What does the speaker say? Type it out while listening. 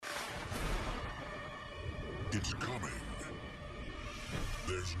It's coming.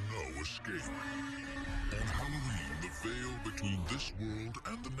 There's no escape. On Halloween, the veil between this world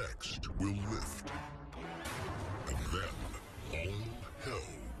and the next will lift. And then, all hell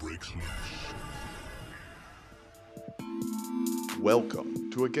breaks loose. Welcome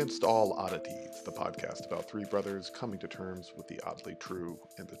to Against All Oddities, the podcast about three brothers coming to terms with the oddly true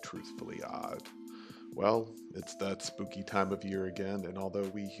and the truthfully odd. Well, it's that spooky time of year again, and although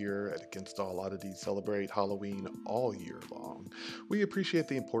we here at Against All Oddities celebrate Halloween all year long, we appreciate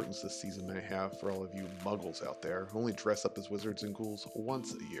the importance this season may have for all of you muggles out there who only dress up as wizards and ghouls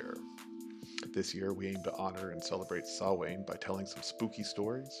once a year. This year, we aim to honor and celebrate Samhain by telling some spooky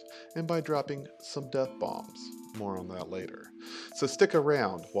stories and by dropping some death bombs. More on that later. So stick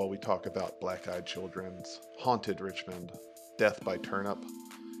around while we talk about Black-Eyed Children's, Haunted Richmond, Death by Turnip,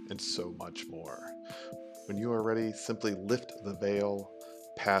 and so much more. When you are ready, simply lift the veil,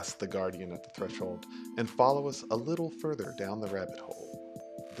 pass the guardian at the threshold, and follow us a little further down the rabbit hole.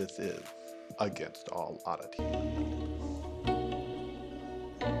 This is Against All Oddities.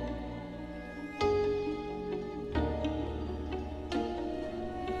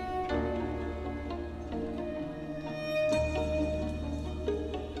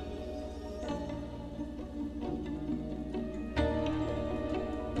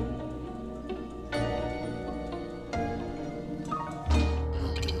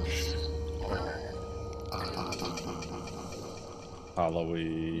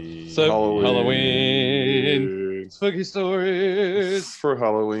 Halloween. Halloween. Spooky stories. For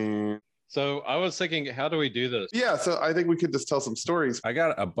Halloween. So I was thinking, how do we do this? Yeah, so I think we could just tell some stories. I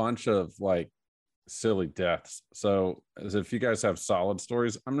got a bunch of like silly deaths. So as if you guys have solid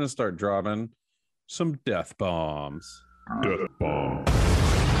stories, I'm going to start dropping some death bombs. Death bomb.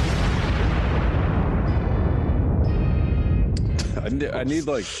 I need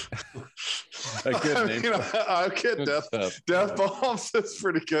like a good name. I get death bombs. It's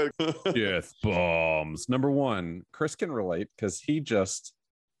pretty good. Death bombs. Number one, Chris can relate because he just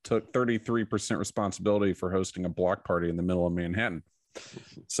took 33% responsibility for hosting a block party in the middle of Manhattan.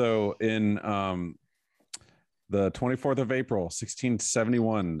 So in the 24th of April,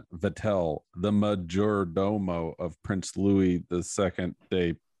 1671, Vatel, the majordomo of Prince Louis II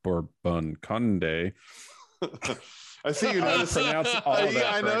de Bourbon Conde. I see you notice.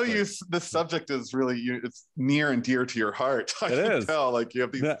 I know you. The subject is really it's near and dear to your heart. I can tell. Like you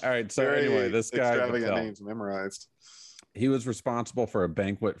have these. All right. So anyway, this guy extravagant names memorized. He was responsible for a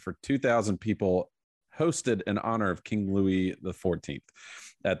banquet for 2,000 people, hosted in honor of King Louis XIV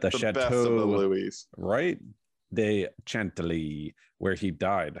at the Chateau best of the Louis, right, de Chantilly, where he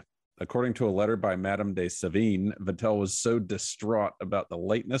died. According to a letter by Madame de Sévigné, Vatel was so distraught about the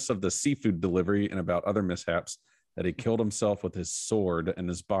lateness of the seafood delivery and about other mishaps that he killed himself with his sword, and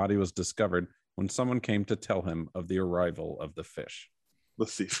his body was discovered when someone came to tell him of the arrival of the fish. The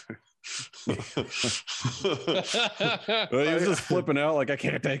seafood. Well, he was just flipping out like, I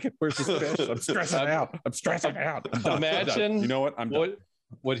can't take it. Where's this fish? I'm stressing out. I'm done. Imagine you know what? I'm done.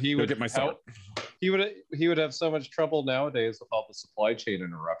 What he would get my sword. He would have so much trouble nowadays with all the supply chain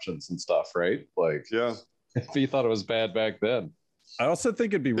interruptions and stuff, right? Like, yeah, if he thought it was bad back then. I also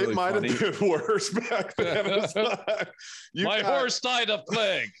think it'd be really funny. It might have been worse back then. My horse died of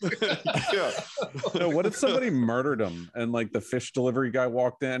plague. Yeah. No, what if somebody murdered him and like the fish delivery guy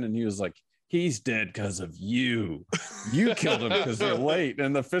walked in and he was like, he's dead because of you. You killed him because you're late.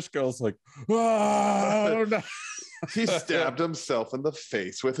 And the fish girl's like, oh, no. He stabbed himself in the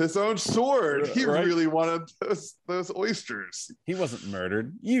face with his own sword. He really wanted those oysters. He wasn't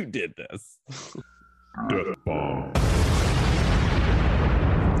murdered. You did this. Death bomb.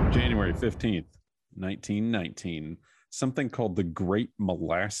 January 15th, 1919, something called the Great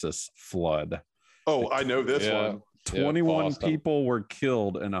Molasses Flood. Oh, I know this one. 21 people were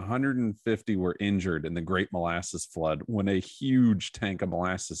killed and 150 were injured in the Great Molasses Flood when a huge tank of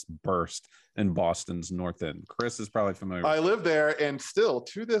molasses burst in Boston's North End. Chris is probably familiar. I live there, and still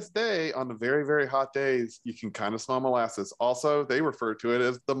to this day, on the very, very hot days, you can kind of smell molasses. Also, they refer to it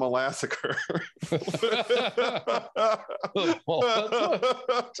as the Molassacre. Well,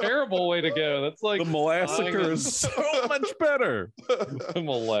 that's a terrible way to go. That's like the Molassacre is so much better. The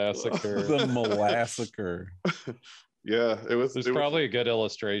Molassacre. The Molassacre. Yeah, There's probably a good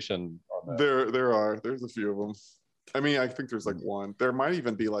illustration on that. There's a few of them. I mean, I think there's like one. There might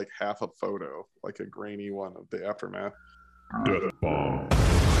even be like half a photo, like a grainy one of the aftermath. Death bomb.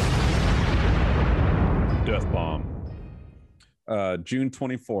 Death bomb. June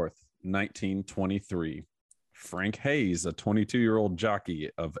 24th, 1923. Frank Hayes, a 22-year-old jockey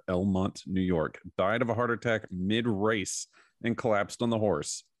of Elmont, New York, died of a heart attack mid-race and collapsed on the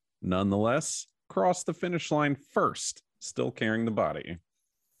horse. Nonetheless, crossed the finish line first, still carrying the body.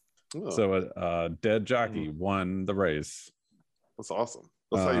 Oh, So a dead jockey won the race. that's awesome.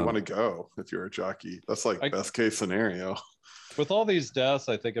 That's how you want to go if you're a jockey. That's like best case scenario. With all these deaths,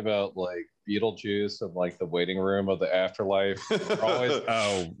 I think about like Beetlejuice and like the waiting room of the afterlife. Always,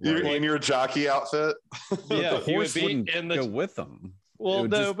 You're in your jockey outfit. Yeah, The horse wouldn't go with them. Well,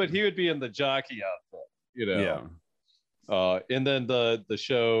 no, but he would be in the jockey outfit, you know. Yeah. And then the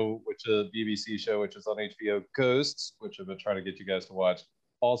show, which is a BBC show, which is on HBO, Ghosts, which I've been trying to get you guys to watch,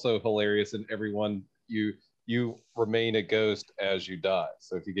 also hilarious. And everyone, you remain a ghost as you die.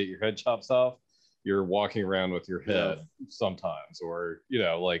 So if you get your head chopped off, you're walking around with your head sometimes, or you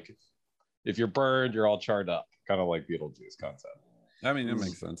know, like if you're burned, you're all charred up, kind of like Beetlejuice concept. I mean, it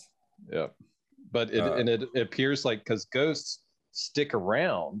makes sense. Yeah, but it appears like because ghosts stick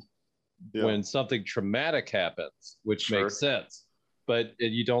around when something traumatic happens, which makes sense. But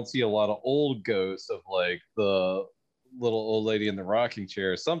you don't see a lot of old ghosts of like the little old lady in the rocking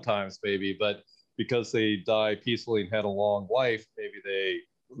chair. Sometimes maybe, but because they die peacefully and had a long life, maybe they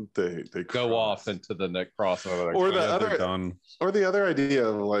go off into the next crossover. Or the other idea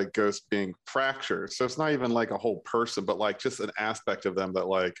of like ghosts being fractured. So it's not even like a whole person, but like just an aspect of them that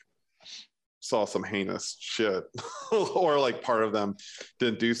like saw some heinous shit or like part of them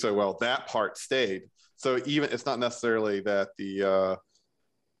didn't do so well. That part stayed. So even it's not necessarily that the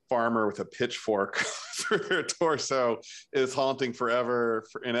farmer with a pitchfork through their torso is haunting forever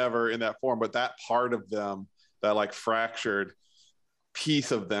and ever in that form, but that part of them, that like fractured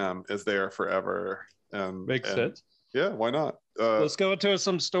piece of them, is there forever. And makes sense. Yeah, why not? Let's go into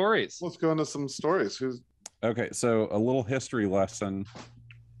some stories. Okay, so a little history lesson,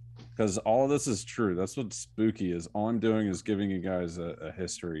 because all of this is true. That's what spooky is. All I'm doing is giving you guys a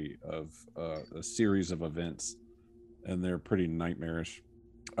history of a series of events, and they're pretty nightmarish.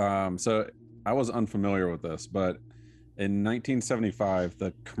 So I was unfamiliar with this, but in 1975,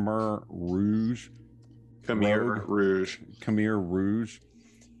 the Khmer Rouge,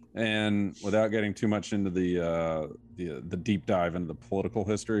 and without getting too much into the deep dive into the political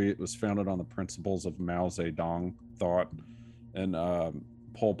history, it was founded on the principles of Mao Zedong thought, and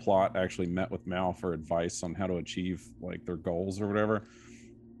Pol Pot actually met with Mao for advice on how to achieve like their goals or whatever.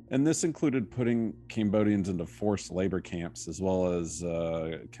 And this included putting Cambodians into forced labor camps, as well as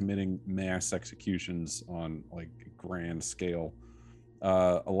committing mass executions on like grand scale.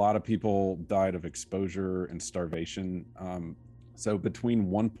 A lot of people died of exposure and starvation. So between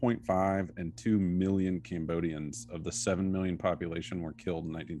 1.5 and 2 million Cambodians of the 7 million population were killed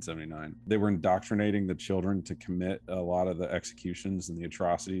in 1979. They were indoctrinating the children to commit a lot of the executions and the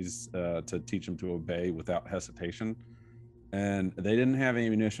atrocities to teach them to obey without hesitation. And they didn't have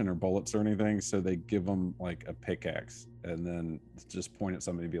ammunition or bullets or anything, so they give them like a pickaxe and then just point at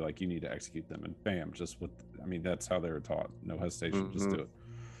somebody and be like, you need to execute them, and bam, that's how they were taught. No hesitation, just do it.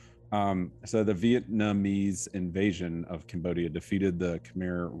 So the Vietnamese invasion of Cambodia defeated the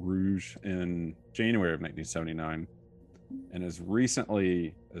Khmer Rouge in January of 1979. And as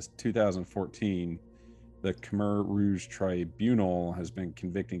recently as 2014, the Khmer Rouge Tribunal has been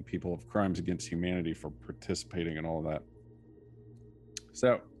convicting people of crimes against humanity for participating in all of that.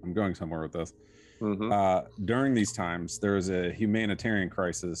 So I'm going somewhere with this. During these times, there was a humanitarian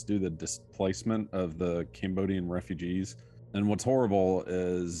crisis due to the displacement of the Cambodian refugees. And what's horrible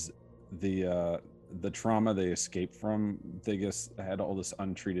is the trauma they escaped from. They just had all this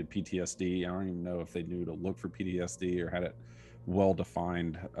untreated PTSD. I don't even know if they knew to look for PTSD or had it well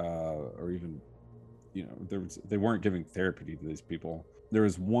defined, or even, they weren't giving therapy to these people. There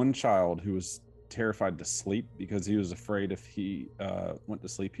was one child who was terrified to sleep because he was afraid if he went to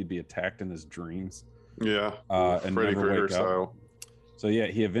sleep he'd be attacked in his dreams and never wake up. So yeah,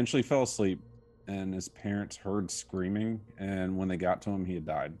 he eventually fell asleep and his parents heard screaming, and when they got to him, he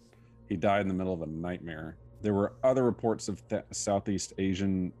died in the middle of a nightmare. There were other reports of Southeast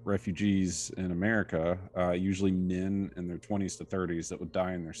Asian refugees in America, usually men in their 20s to 30s, that would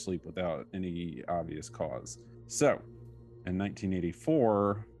die in their sleep without any obvious cause. So in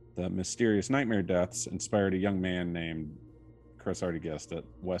 1984, the mysterious nightmare deaths inspired a young man named, Chris already guessed it,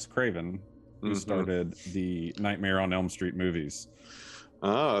 Wes Craven, who started the Nightmare on Elm Street movies.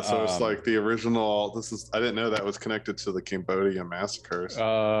 So it's like the original. I didn't know that was connected to the Cambodian massacres.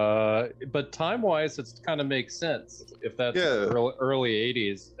 But time-wise, it kind of makes sense if that's early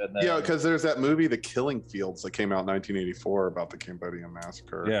 80s. And then... because there's that movie, The Killing Fields, that came out in 1984 about the Cambodian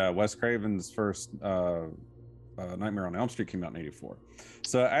massacre. Yeah, Wes Craven's first Nightmare on Elm Street came out in 84.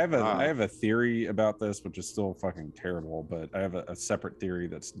 So I have a theory about this, which is still fucking terrible, but I have a separate theory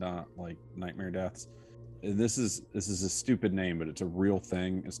that's not like nightmare deaths. this is a stupid name, but it's a real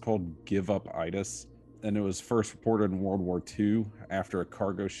thing. It's called give up itis, and it was first reported in World War II after a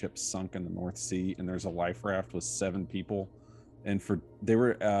cargo ship sunk in the North Sea, and there's a life raft with 7 people, and they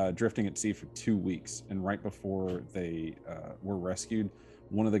were drifting at sea for 2 weeks, and right before they were rescued,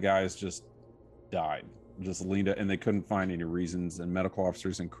 one of the guys just died, just leaned up, and they couldn't find any reasons, and medical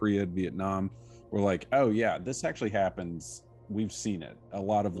officers in Korea, Vietnam were like, oh yeah, this actually happens. We've seen it. A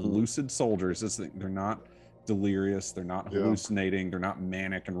lot of lucid soldiers, they're not delirious, they're not hallucinating, they're not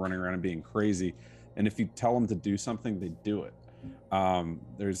manic and running around and being crazy, and if you tell them to do something, they do it.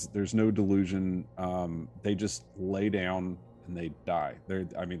 There's no delusion. They just lay down and they die. They're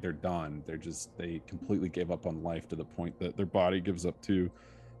done. They completely gave up on life to the point that their body gives up too,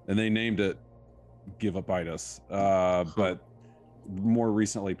 and they named it give up itis. But more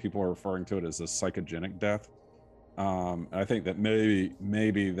recently, people are referring to it as a psychogenic death. I think that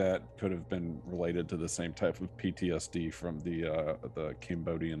maybe that could have been related to the same type of PTSD from the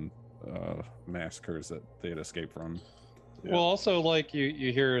Cambodian massacres that they had escaped from. Yeah. Well, also, like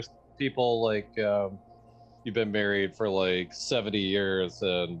you hear people like you've been married for like 70 years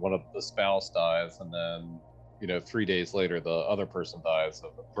and one of the spouse dies, and then 3 days later the other person dies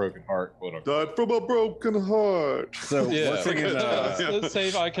of a broken heart. Died from a broken heart. So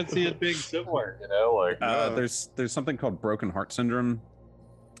same. I can see it being similar. There's something called broken heart syndrome.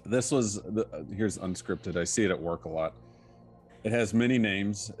 Here's unscripted. I see it at work a lot. It has many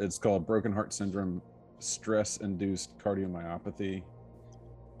names. It's called broken heart syndrome, stress-induced cardiomyopathy,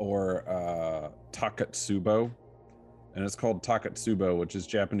 or Takotsubo. And it's called Takotsubo, which is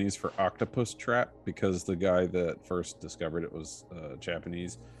Japanese for octopus trap, because the guy that first discovered it was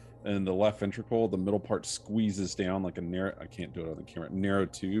Japanese. And the left ventricle, the middle part squeezes down like a narrow, I can't do it on the camera, narrow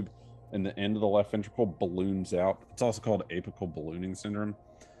tube, and the end of the left ventricle balloons out. It's also called apical ballooning syndrome.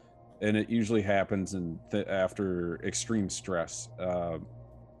 And it usually happens after extreme stress.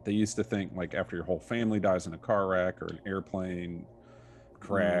 They used to think like after your whole family dies in a car wreck or an airplane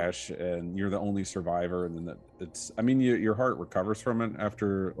crash and you're the only survivor, and then your heart recovers from it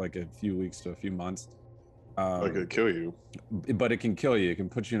after like a few weeks to a few months. It could kill you. But it can kill you. It can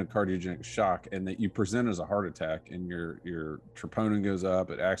put you in a cardiogenic shock, and that you present as a heart attack, and your troponin goes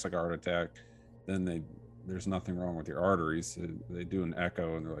up. It acts like a heart attack. Then there's nothing wrong with your arteries. They do an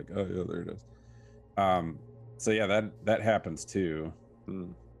echo, and they're like, oh yeah, there it is. So yeah, that happens too.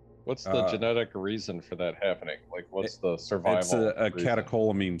 What's the genetic reason for that happening? Like, what's the survival? It's a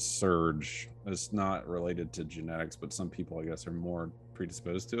catecholamine surge. It's not related to genetics, but some people, I guess, are more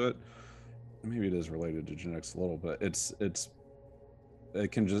predisposed to it. Maybe it is related to genetics a little bit.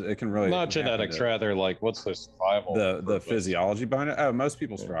 It can really not genetics, rather like what's the survival? The physiology behind it. Oh, most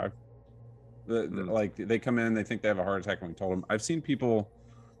people strive. Like they come in, they think they have a heart attack when we told them. I've seen people.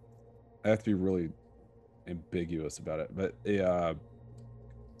 I have to be really ambiguous about it, but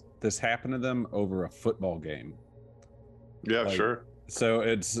this happened to them over a football game. Yeah, sure. So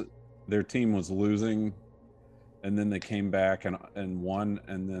their team was losing, and then they came back and won,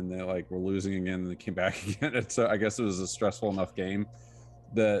 and then they were losing again, and they came back again. And so I guess it was a stressful enough game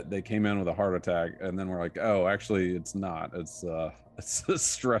that they came in with a heart attack, and then we're like, oh, actually, it's not. It's a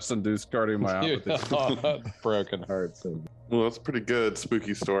stress-induced cardiomyopathy. Broken hearts. Well, that's a pretty good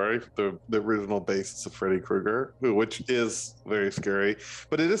spooky story. The original basis of Freddy Krueger, which is very scary.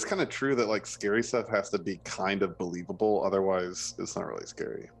 But it is kind of true that like scary stuff has to be kind of believable. Otherwise, it's not really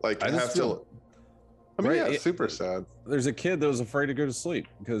scary. Like it's super sad. There's a kid that was afraid to go to sleep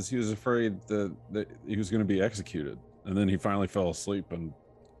because he was afraid that he was going to be executed. And then he finally fell asleep and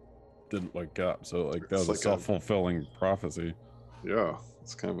didn't wake up. So that was a self-fulfilling prophecy. Yeah,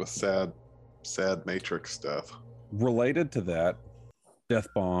 it's kind of a sad Matrix stuff. Related to that, Death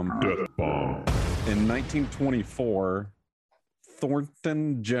Bomb. In 1924,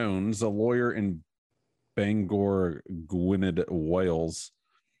 Thornton Jones, a lawyer in Bangor, Gwynedd, Wales,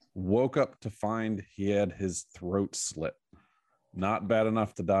 woke up to find he had his throat slit. Not bad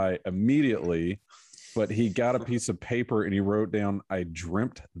enough to die immediately, but he got a piece of paper and he wrote down, "I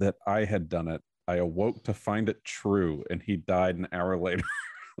dreamt that I had done it. I awoke to find it true," and he died an hour later.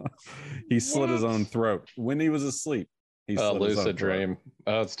 He slit his own throat when he was asleep. He slit his own lucid dream.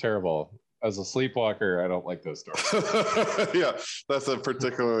 Oh, it's terrible. As a sleepwalker, I don't like those stories. Yeah, that's a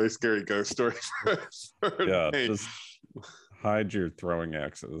particularly scary ghost story. Just hide your throwing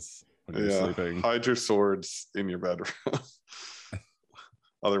axes when you're sleeping. Hide your swords in your bedroom.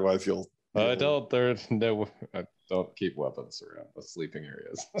 Otherwise, you'll. Don't keep weapons around the sleeping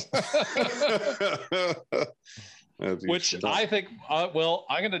areas. Which I think, well,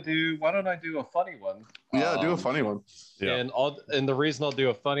 I'm going to do, why don't I do a funny one? Yeah, do a funny one. Yeah. And the reason I'll do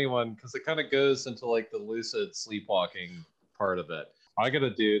a funny one, because it kind of goes into like the lucid sleepwalking part of it. I'm going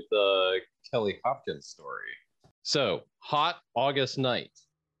to do the Kelly Hopkins story. So, hot August night,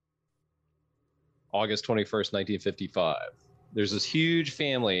 August 21st, 1955. There's this huge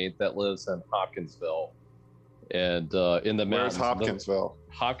family that lives in Hopkinsville. And in the mountains. Where's Hopkinsville?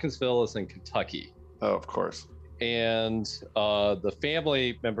 Hopkinsville is in Kentucky. Oh, of course. And the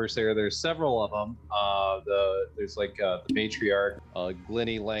family members there's several of them. There's like the matriarch,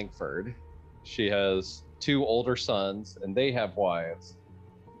 Glennie Langford. She has 2 older sons, and they have wives.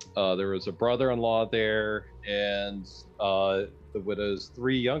 There was a brother-in-law there, and the widow's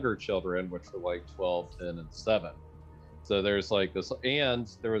 3 younger children, which were like 12, 10, and 7. So there's like this, and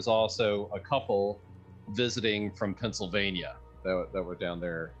there was also a couple visiting from Pennsylvania that were down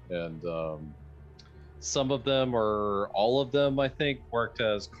there, and some of them, or all of them, I think, worked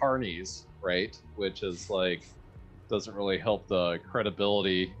as carnies, right? Which is like, doesn't really help the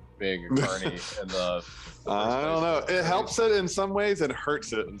credibility being a carny in the I don't know. It helps it in some ways and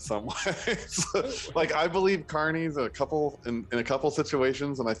hurts it in some ways. Like, I believe carnies in a couple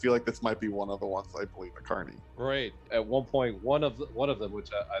situations, and I feel like this might be one of the ones I believe a carny. Right. At one point, one of them, which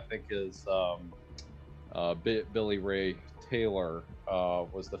I think is Billy Ray Taylor,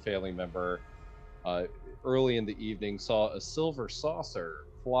 was the family member. Early in the evening, saw a silver saucer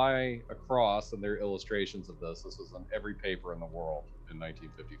fly across, and there are illustrations of this. This was on every paper in the world in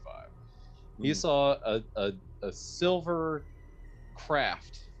 1955. He saw a silver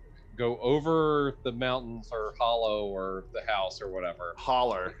craft go over the mountains or hollow or the house or whatever.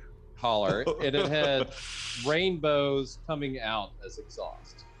 Holler. And it had rainbows coming out as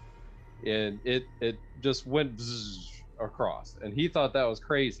exhaust. And it just went across. And he thought that was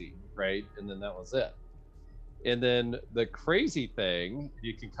crazy, right? And then that was it. And then the crazy thing,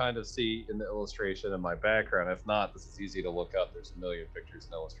 you can kind of see in the illustration in my background. If not, this is easy to look up. There's a million pictures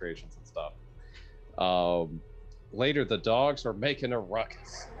and illustrations and stuff. Later, the dogs were making a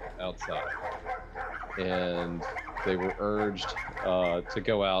ruckus outside. And they were urged to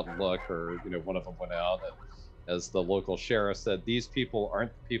go out and look, or, one of them went out. And as the local sheriff said, these people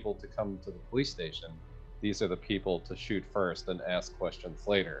aren't the people to come to the police station. These are the people to shoot first and ask questions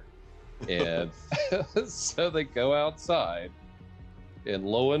later. And so they go outside, and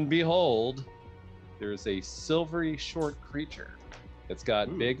lo and behold, there's a silvery short creature. It's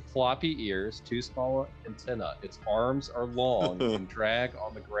got big floppy ears, 2 small antennae. Its arms are long and drag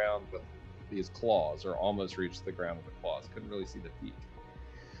on the ground with these claws, or almost reach the ground with the claws. Couldn't really see the feet.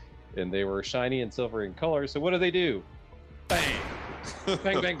 And they were shiny and silvery in color. So what do? Bang!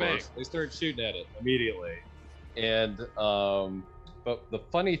 Bang, bang, bang. They started shooting at it immediately. And but the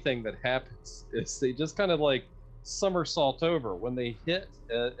funny thing that happens is they just kind of like somersault over when they hit.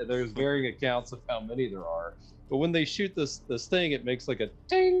 There's varying accounts of how many there are, but when they shoot this thing, it makes like a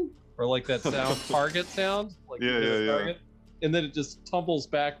ding, or like that sound, target sound, like target, and then it just tumbles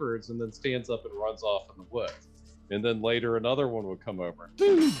backwards and then stands up and runs off in the woods. And then later another one would come over,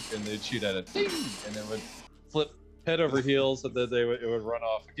 and they'd shoot at it, ding, and it would flip head over heels, and then it would run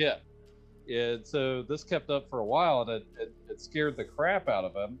off again. And so this kept up for a while, and it scared the crap out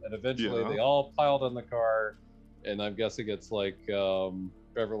of them. And eventually they all piled in the car, and I'm guessing it's like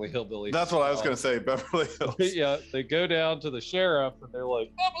Beverly Hillbillies. That's what I was going to say, Beverly Hills. Yeah, they go down to the sheriff, and they're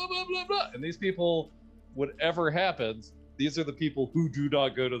like, blah, blah, blah, blah, blah. And these people, whatever happens, these are the people who do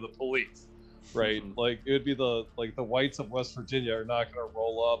not go to the police, right? Like, it would be the whites of West Virginia are not going to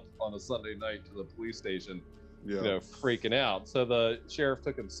roll up on a Sunday night to the police station, freaking out. So the sheriff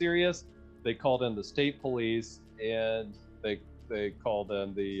took them serious. They called in the state police, and they called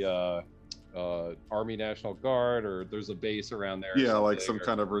in the Army National Guard, or there's a base around there. Yeah, like some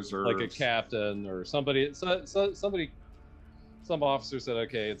kind of reserve, like a captain or somebody. Some officer said,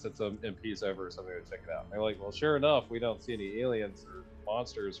 okay, and sent some MPs over or something to check it out. And they're like, well, sure enough, we don't see any aliens or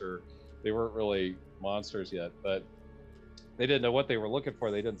monsters, or they weren't really monsters yet, but they didn't know what they were looking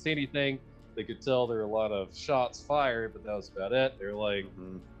for. They didn't see anything. They could tell there were a lot of shots fired, but that was about it. They're like,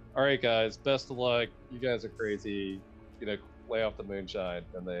 all right, guys, best of luck. You guys are crazy. Lay off the moonshine.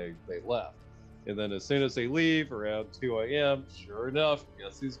 And they left. And then as soon as they leave around 2 a.m., sure enough,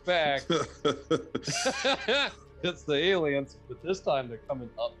 guess who's back? It's the aliens, but this time they're coming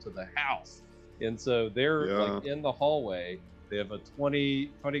up to the house. And so they're like in the hallway. They have a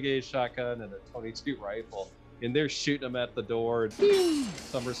 20 gauge shotgun and a 22 rifle, and they're shooting them at the door, and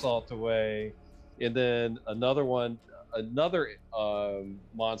somersault away. And then another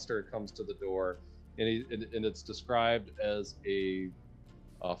monster comes to the door, and it's described as a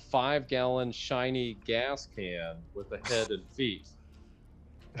a 5-gallon shiny gas can with a head and feet.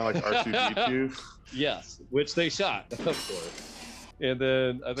 Like R2D2. Yes, which they shot, of course. And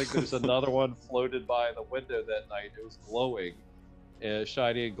then I think there's another one floated by the window that night. It was glowing,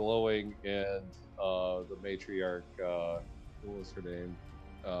 shiny and glowing, and the matriarch, what was her name?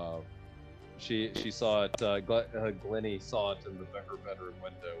 She saw it. Glennie saw it in her bedroom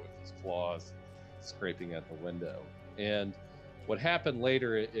window with his claws scraping at the window. And what happened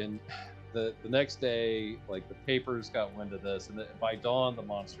later in the next day, like the papers got wind of this, and by dawn the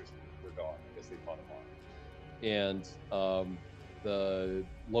monsters were gone because they fought them off. And the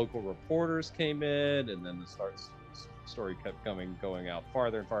local reporters came in, and then the story kept going out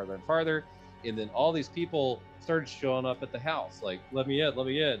farther and farther and farther. And then all these people started showing up at the house, like, let me in.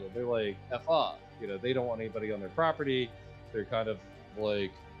 And they're like, F off. They don't want anybody on their property. They're kind of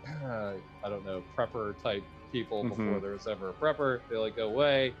like, I don't know, prepper type people before there was ever a prepper. They like, go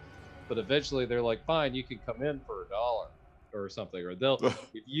away. But eventually they're like, fine, you can come in for $1 or something. Or if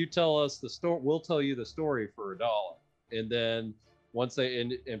you tell us the story, we'll tell you the story for $1. And then once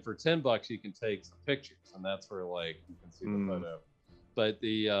and for $10 you can take some pictures. And that's where like you can see the photo. But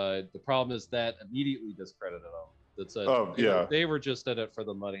the problem is that immediately discredited them. That said, they were just in it for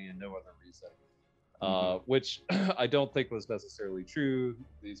the money and no other reason. Which I don't think was necessarily true.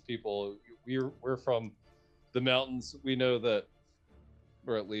 These people, we're from the mountains. We know that,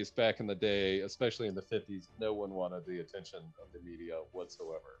 or at least back in the day, especially in the 50s, no one wanted the attention of the media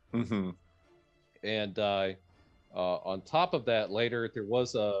whatsoever. And on top of that, later there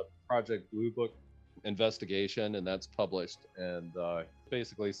was a Project Blue Book investigation, and that's published, and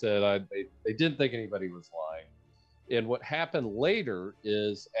basically said they didn't think anybody was lying. And what happened later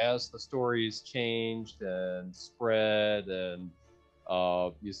is, as the stories changed and spread, and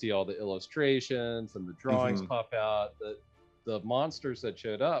you see all the illustrations and the drawings pop out, the monsters that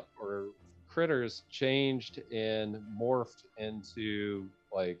showed up, or critters, changed and morphed into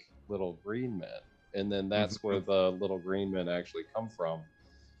like little green men. And then that's where the little green men actually come from,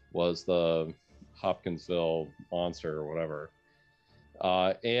 was the Hopkinsville monster or whatever.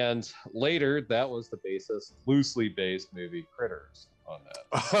 And later, that was the basis, loosely based movie Critters on that.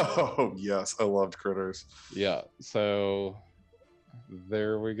 Oh, yes. I loved Critters. Yeah. So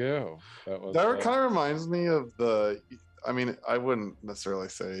there we go. That kind of reminds me of I mean, I wouldn't necessarily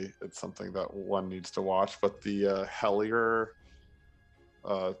say it's something that one needs to watch, but the Hellier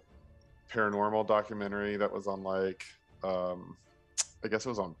paranormal documentary that was on like, I guess it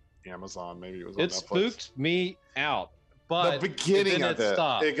was on Amazon, maybe it was on Netflix. It spooked me out, but the beginning of it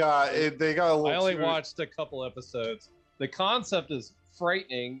stopped. They got a little. I only watched a couple episodes. The concept is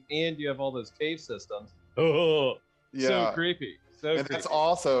frightening, and you have all those cave systems. Oh, yeah, so creepy. And that's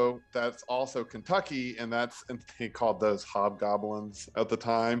also Kentucky, and they called those hobgoblins at the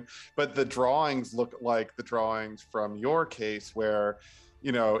time. But the drawings look like the drawings from your case, where,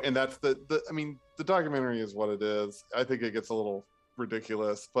 and that's I mean, the documentary is what it is. I think it gets a little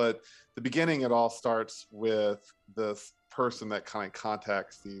ridiculous, but the beginning, it all starts with this person that kind of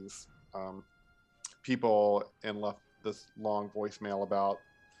contacts these people and left this long voicemail about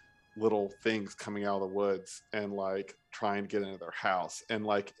little things coming out of the woods and like trying to get into their house, and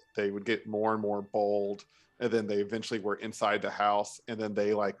like they would get more and more bold, and then they eventually were inside the house, and then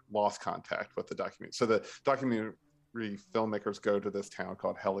they like lost contact with the documentary. So the documentary filmmakers go to this town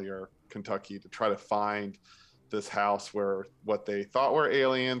called Hellier, Kentucky, to try to find this house where what they thought were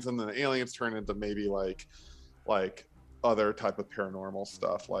aliens, and then the aliens turn into maybe like other type of paranormal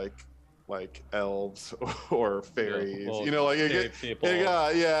stuff, like elves or fairies, cave people.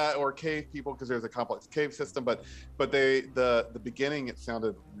 Or cave people, because there's a complex cave system. But the beginning, it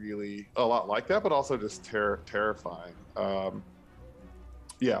sounded really a lot like that, but also just terrifying.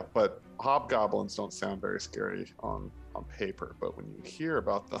 But hobgoblins don't sound very scary on paper, but when you hear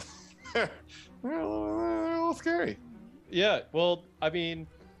about them, they're a little scary. Yeah, well, I mean,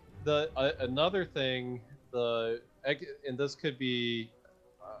 another thing, and this could be,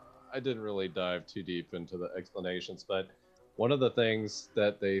 I didn't really dive too deep into the explanations, but one of the things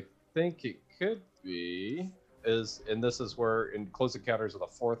that they think it could be is, and this is where in Close Encounters of the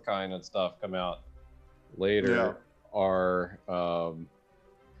Fourth Kind and stuff come out later, are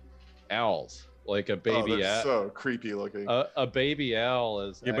owls, like a baby owl. So creepy looking. A baby owl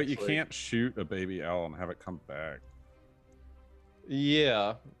is but you can't shoot a baby owl and have it come back.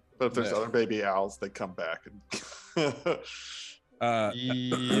 Yeah, but if there's other baby owls, they come back.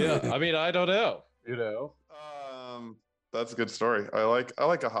 Yeah, I mean, I don't know. That's a good story. I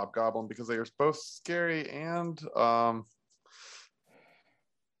like a hobgoblin because they are both scary and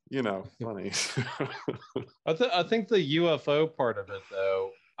funny. I think the UFO part of it,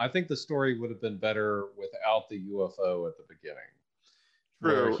 though, I think the story would have been better without the UFO at the beginning.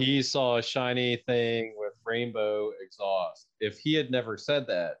 True. Where he saw a shiny thing with rainbow exhaust. If he had never said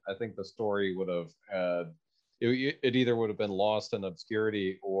that, I think the story would have had it either would have been lost in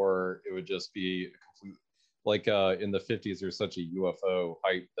obscurity, or it would just be a complete, like in the 50s there's such a UFO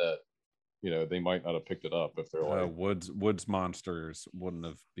hype that they might not have picked it up if they're like woods monsters wouldn't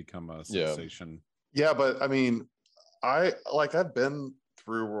have become a sensation. Yeah, but I mean, I've been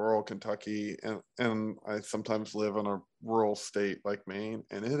through rural Kentucky, and I sometimes live in a rural state like Maine,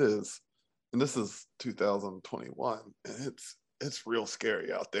 and this is 2021, and it's real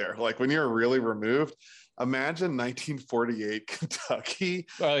scary out there. Like when you're really removed, imagine 1948 Kentucky.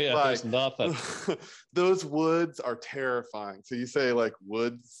 Oh yeah, there's nothing. Those woods are terrifying. So you say like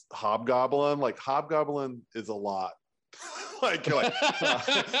woods hobgoblin, like hobgoblin is a lot. Like you're like,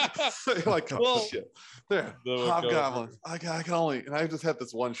 you're like, oh, well, shit. There, hobgoblins. I can only, and I just had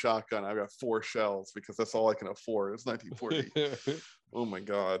this one shotgun. I've got 4 shells because that's all I can afford. It's 1940. Oh my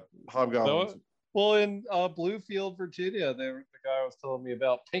god, hobgoblins. Well, in Bluefield, Virginia, the guy was telling me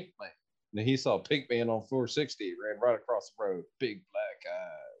about Pinkman. And he saw Pinkman on 460, ran right across the road, big black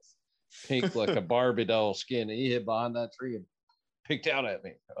eyes, pink like a Barbie doll skin. And he hid behind that tree and picked out at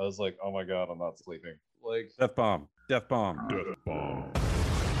me. I was like, oh my god, I'm not sleeping. Like death bomb.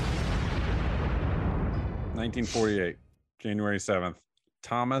 1948, January 7th.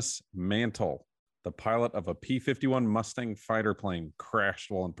 Thomas Mantle, the pilot of a P-51 Mustang fighter plane, crashed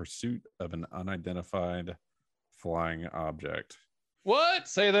while in pursuit of an unidentified flying object. What?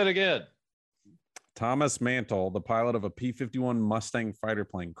 Say that again. Thomas Mantle, the pilot of a P-51 Mustang fighter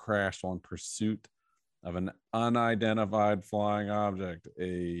plane, crashed while in pursuit of an unidentified flying object,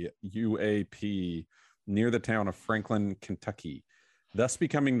 a UAP, near the town of Franklin, Kentucky, thus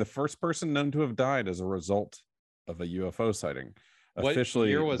becoming the first person known to have died as a result of a UFO sighting. What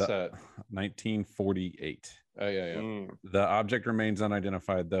year was that? 1948. Oh, yeah. The object remains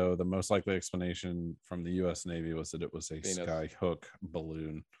unidentified, though. The most likely explanation from the U.S. Navy was that it was a Skyhook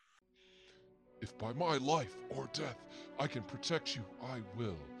balloon. If by my life or death I can protect you, I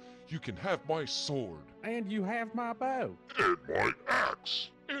will. You can have my sword. And you have my bow. And my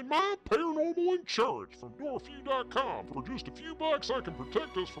axe. And my paranormal insurance from Dorfview.com. For just a few bucks, I can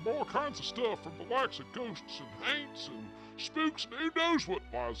protect us from all kinds of stuff, from the likes of ghosts and haints and spooks and who knows what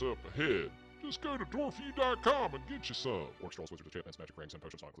lies up ahead. Just go to Dorfview.com and get you some. Orcs, trolls, wizards, enchantments, magic rings, and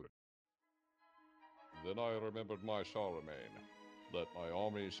potions not included. Then I remembered my Charlemagne. Let my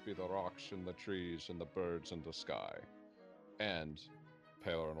armies be the rocks and the trees and the birds in the sky. And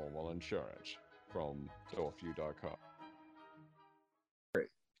paranormal insurance from Dorfview.com.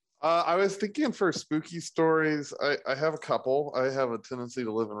 I was thinking for spooky stories, I have a couple. I have a tendency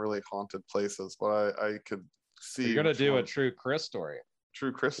to live in really haunted places, but I could see. You're going to do a true Chris story.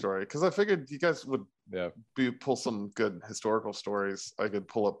 True Chris story, because I figured you guys would pull some good historical stories. I could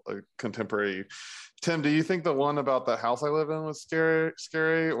pull up a contemporary. Tim, do you think the one about the house I live in was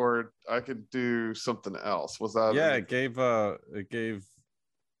scary, or I could do something else? Was that? Yeah, it gave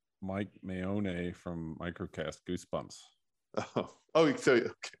Mike Mayone from Microcast goosebumps. Oh, so okay,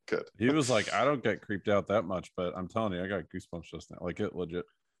 good. He was like, I don't get creeped out that much, but I'm telling you, I got goosebumps just now. Like it legit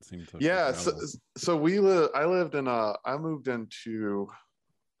seemed to. Yeah, so I moved into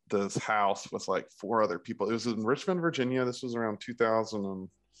this house with like 4 other people. It was in Richmond, Virginia. This was around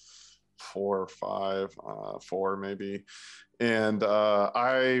 2004 or 5, 4 maybe, and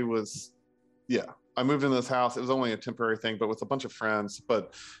I moved in this house. It was only a temporary thing, but with a bunch of friends,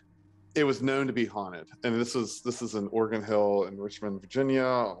 but it was known to be haunted. And this is in Oregon Hill in Richmond, Virginia,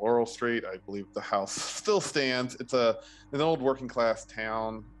 on Laurel Street. I believe the house still stands. It's an old working class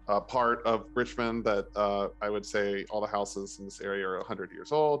town, part of Richmond that I would say all the houses in this area are 100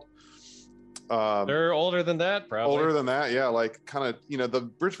 years old. They're older than that, probably. Older than that, yeah. Like kind of,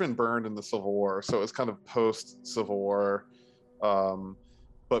 the Richmond burned in the Civil War, so it was kind of post Civil War,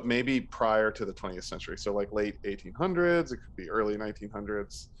 but maybe prior to the 20th century. So like late 1800s, it could be early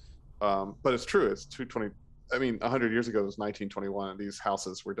 1900s. But it's true. It's 220. I mean, 100 years ago, it was 1921, and these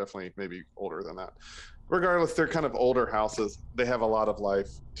houses were definitely maybe older than that. Regardless, they're kind of older houses. They have a lot of life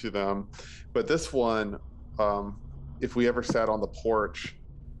to them. But this one, if we ever sat on the porch,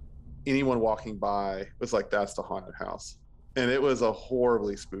 anyone walking by was like, that's the haunted house. And it was a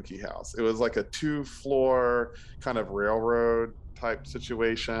horribly spooky house. It was like a 2-floor kind of railroad type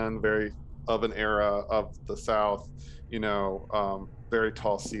situation, very of an era of the South, very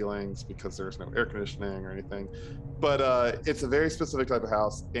tall ceilings because there's no air conditioning or anything, but it's a very specific type of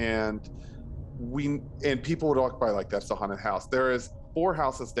house, and people would walk by like, that's the haunted house. There is 4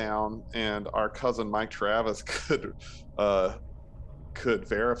 houses down, and our cousin Mike Travis could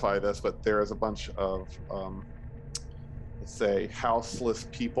verify this, but there is a bunch of let's say houseless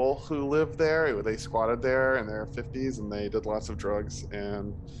people who live there. They squatted there in their 50s, and they did lots of drugs,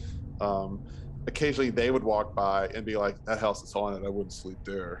 and occasionally they would walk by and be like, that house is haunted, I wouldn't sleep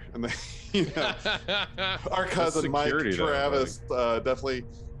there. And they, our cousin Mike Travis definitely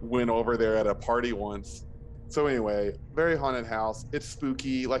went over there at a party once. So anyway, very haunted house. It's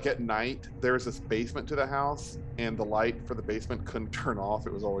spooky. Like at night, there's this basement to the house, and the light for the basement couldn't turn off.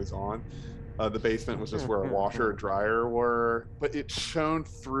 It was always on. The basement was just where a washer or dryer were, but it shone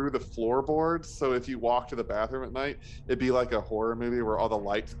through the floorboards. So if you walk to the bathroom at night, it'd be like a horror movie where all the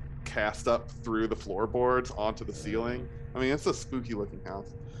lights cast up through the floorboards onto the ceiling. I mean, it's a spooky looking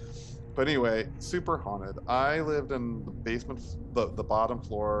house. But anyway, super haunted. I lived in the basement, the bottom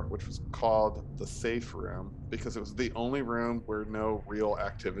floor, which was called the safe room, because it was the only room where no real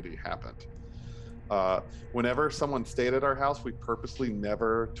activity happened. Whenever someone stayed at our house, we purposely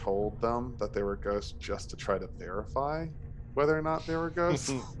never told them that they were ghosts, just to try to verify whether or not they were ghosts.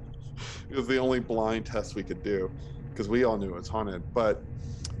 It was the only blind test we could do, because we all knew it was haunted. But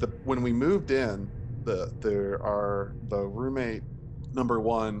when we moved in, the roommate number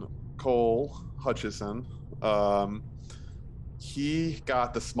 1, Cole Hutchison, he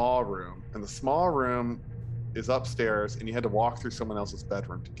got the small room, and the small room is upstairs, and you had to walk through someone else's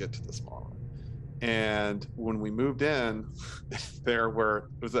bedroom to get to the small room. And when we moved in,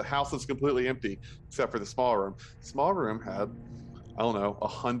 the house was completely empty except for the small room. The small room had, I don't know,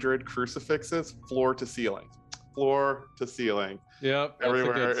 100 crucifixes, floor to ceiling. Yep, that's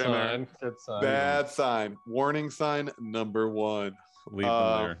everywhere a good in sign. there. Good sign. Bad sign. Warning sign number 1. Leave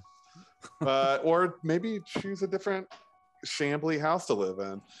them there. Or maybe choose a different shambly house to live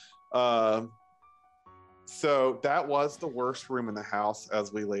in. So that was the worst room in the house,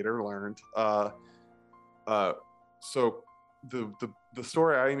 as we later learned. So the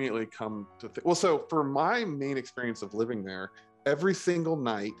story I immediately come to so for my main experience of living there, every single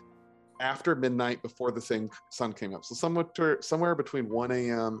night after midnight, before the sun came up, so somewhere between 1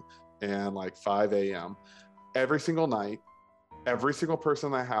 a.m. and like 5 a.m., every single night, every single person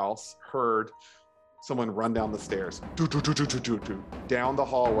in the house heard someone run down the stairs, down the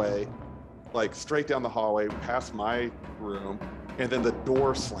hallway, like straight down the hallway past my room, and then the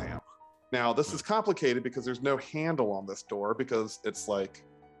door slam. Now, this is complicated because there's no handle on this door, because it's like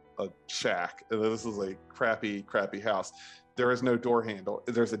a shack. This is a crappy house. There is no door handle.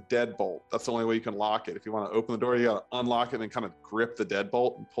 There's a deadbolt. That's the only way you can lock it. If you want to open the door, you got to unlock it and kind of grip the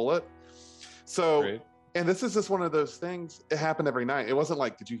deadbolt and pull it. So, Great. And this is just one of those things. It happened every night. It wasn't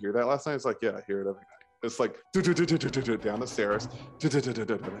like, did you hear that last night? It's like, yeah, I hear it every night. It's like down the stairs,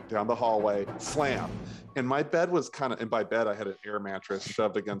 down the hallway, slam. And my bed was kind of, and by bed I had an air mattress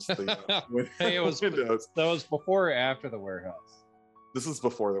shoved against the windows. That was before or after the warehouse? This is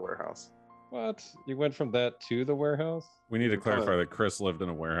before the warehouse. What? You went from that to the warehouse? We need to clarify that Chris lived in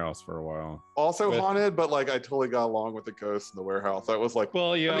a warehouse for a while. Also haunted, but like I totally got along with the ghosts in the warehouse. I was like,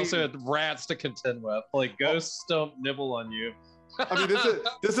 well, you also had rats to contend with. Like ghosts don't nibble on you. I mean,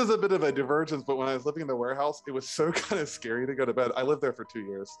 this is a bit of a divergence, but when I was living in the warehouse, it was so kind of scary to go to bed. I lived there for 2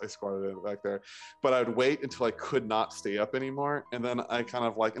 years. I squatted in back there, but I'd wait until I could not stay up anymore. And then I kind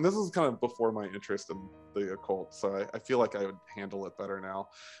of like, and this is kind of before my interest in the occult. So I feel like I would handle it better now,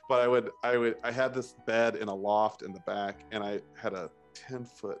 but I had this bed in a loft in the back, and I had a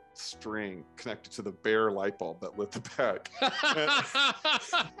 10-foot string connected to the bare light bulb that lit the back.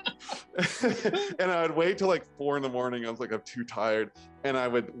 And I would wait till like 4 a.m. I was like, I'm too tired. And I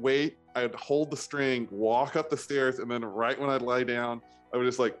would wait, I would hold the string, walk up the stairs, and then right when I'd lie down, I would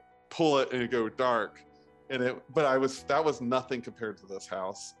just like pull it and it'd go dark. And that was nothing compared to this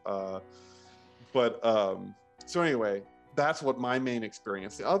house. So anyway, that's what my main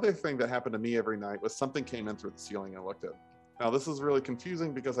experience. The other thing that happened to me every night was something came in through the ceiling I looked at. Now, this is really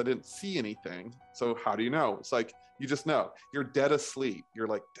confusing because I didn't see anything. So how do you know? It's like, you just know. You're dead asleep. You're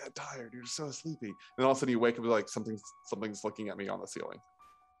like dead tired. You're so sleepy. And all of a sudden you wake up and like something's looking at me on the ceiling.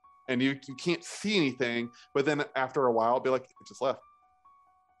 And you can't see anything, but then after a while, it'll be like, it just left.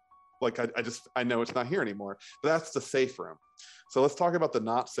 Like I know it's not here anymore. But that's the safe room. So let's talk about the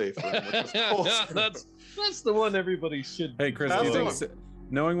not safe room. That's the one everybody should. Hey, Chris, do you think,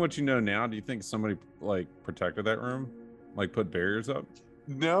 knowing what you know now, do you think somebody like protected that room? Like put barriers up?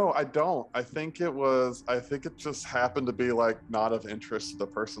 No, I don't. I think it just happened to be like not of interest to the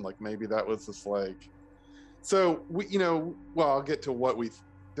person. Like maybe that was just like, so we, I'll get to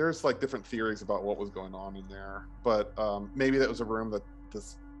there's like different theories about what was going on in there, but maybe that was a room that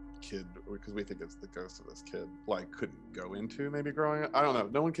this kid, because we think it's the ghost of this kid, like couldn't go into maybe growing up. I don't know.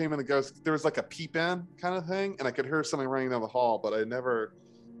 No one came in the ghost. There was like a peep in kind of thing, and I could hear something running down the hall, but I never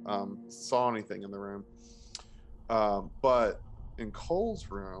saw anything in the room. But in Cole's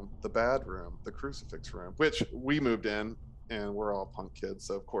room, the bad room, the crucifix room, which we moved in, and we're all punk kids,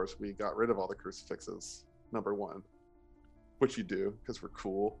 so of course we got rid of all the crucifixes. Number one, which you do because we're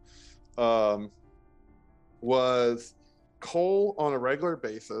cool. Was Cole on a regular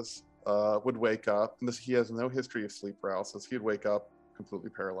basis would wake up, and he has no history of sleep paralysis. He'd wake up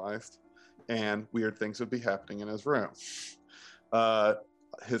completely paralyzed, and weird things would be happening in his room.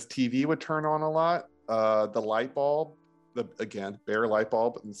 His TV would turn on a lot. The light bulb, again, bare light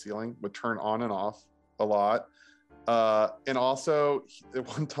bulb in the ceiling, would turn on and off a lot. And also, at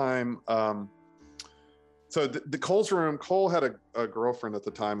one time, so the Cole's room, Cole had a girlfriend at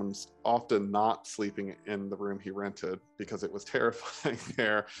the time and was often not sleeping in the room he rented because it was terrifying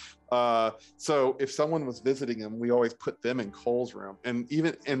there. So if someone was visiting him, we always put them in Cole's room. And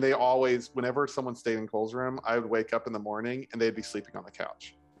they always, whenever someone stayed in Cole's room, I would wake up in the morning and they'd be sleeping on the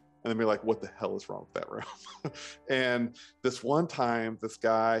couch. And then be like, what the hell is wrong with that room? And this one time, this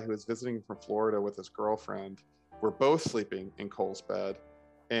guy who was visiting from Florida with his girlfriend were both sleeping in Cole's bed.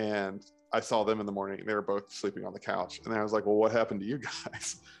 And I saw them in the morning. They were both sleeping on the couch. And I was like, well, what happened to you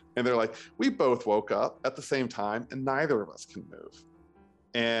guys? And they're like, we both woke up at the same time and neither of us can move.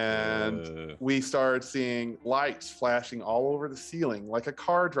 And we started seeing lights flashing all over the ceiling, like a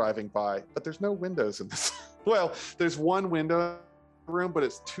car driving by, but there's no windows in this. Well, there's one window room, but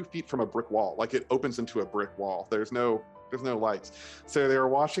it's 2 feet from a brick wall. Like it opens into a brick wall. There's no lights. So they were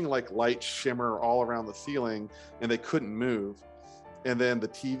watching like lights shimmer all around the ceiling and they couldn't move. And then the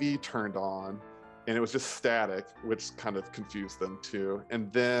TV turned on and it was just static, which kind of confused them too.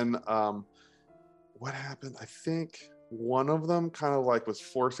 And then what happened? I think one of them kind of like was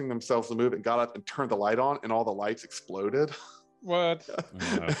forcing themselves to move and got up and turned the light on and all the lights exploded. What?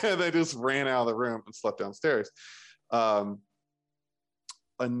 And they just ran out of the room and slept downstairs.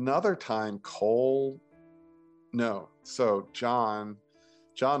 Another time, John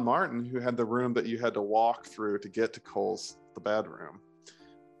Martin, who had the room that you had to walk through to get to the bad room,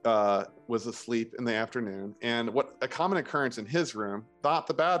 was asleep in the afternoon. And what a common occurrence in his room, not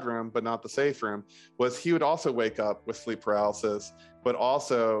the bad room, but not the safe room, was he would also wake up with sleep paralysis, but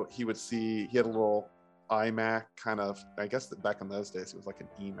also he had a little iMac kind of, I guess that back in those days it was like an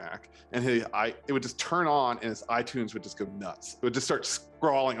eMac, and it would just turn on and his iTunes would just go nuts. It would just start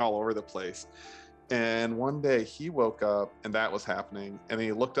scrawling all over the place. And one day he woke up and that was happening, and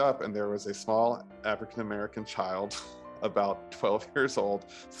he looked up and there was a small African-American child about 12 years old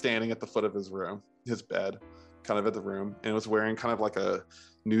standing at the foot of his bed, kind of at the room, and was wearing kind of like a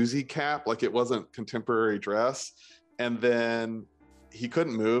newsy cap, like it wasn't contemporary dress. And then he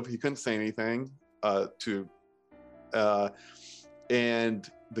couldn't move, he couldn't say anything. And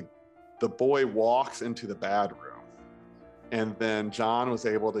the boy walks into the bad room, and then John was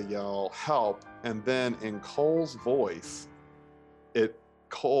able to yell help, and then in Cole's voice,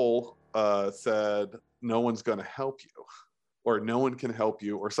 Cole said, no one's going to help you, or no one can help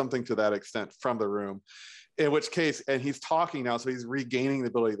you, or something to that extent from the room. In which case, and he's talking now, so he's regaining the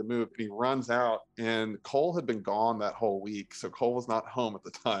ability to move, and he runs out, and Cole had been gone that whole week, so Cole was not home at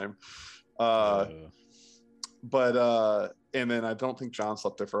the time. And then I don't think John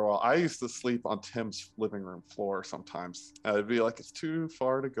slept there for a while. I used to sleep on Tim's living room floor sometimes. I'd be like, it's too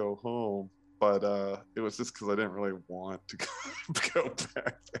far to go home. But it was just because I didn't really want to go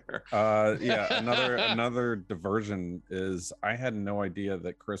back there. Another diversion is I had no idea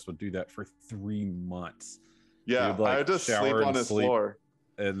that Chris would do that for 3 months. Yeah, I would just sleep on his floor.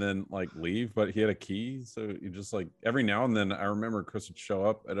 And then like leave, but he had a key, so you just like every now and then I remember Chris would show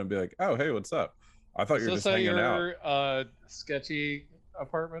up and I'd be like, oh hey, what's up? I thought you were just hanging out. Sketchy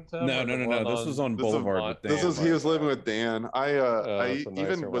apartment, Tim? No. This was on Boulevard with Dan. He was living with Dan. I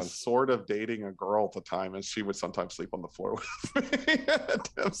even was sort of dating a girl at the time, and she would sometimes sleep on the floor with me at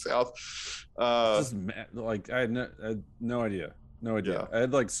Tim's house. I had no idea. Yeah. I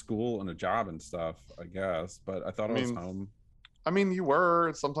had like school and a job and stuff, I guess, but I thought I was home. I mean, you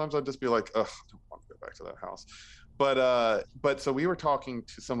were. Sometimes I'd just be like, ugh, I don't want to go back to that house. But so we were talking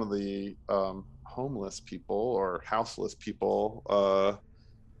to some of the homeless people or houseless people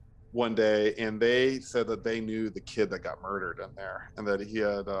one day, and they said that they knew the kid that got murdered in there, and that he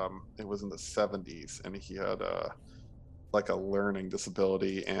had it was in the 70s, and he had like a learning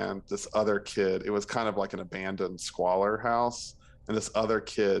disability, and this other kid, it was kind of like an abandoned squalor house, and this other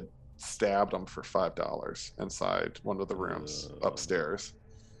kid stabbed him for $5 inside one of the rooms upstairs.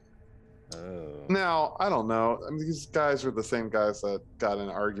 Oh. Now, I don't know. I mean, these guys are the same guys that got in an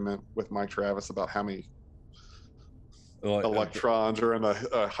argument with Mike Travis about how many electrons are in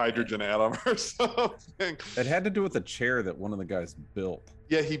a hydrogen atom or something. It had to do with a chair that one of the guys built.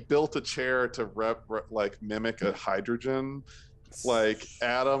 Yeah, he built a chair to like mimic a hydrogen like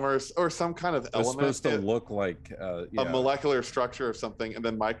atom or some kind of element. It's supposed to look like a molecular structure or something, and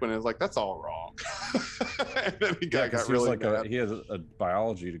then Mike went in and was like, "That's all wrong." And then the guy got really mad. He has a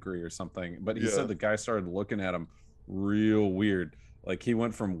biology degree or something, but he said the guy started looking at him real weird. Like he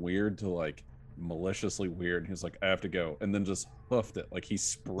went from weird to like maliciously weird. He was like, "I have to go," and then just hoofed it. Like he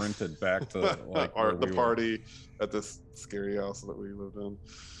sprinted back to like the party at this scary house that we lived in.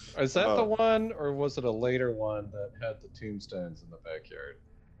 Is that the one, or was it a later one that had the tombstones in the backyard?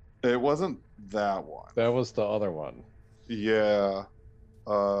 It wasn't that one. That was the other one. Yeah.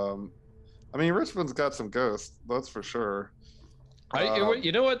 I mean, Richmond's got some ghosts, that's for sure.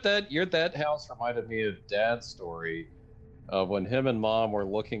 You know what? That house reminded me of Dad's story of when him and Mom were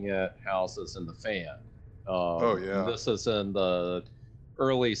looking at houses in the fan. This is in the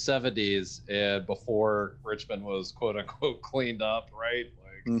early 70s and before Richmond was quote unquote cleaned up, right?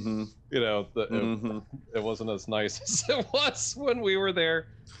 Mm-hmm. You know, it wasn't as nice as it was when we were there,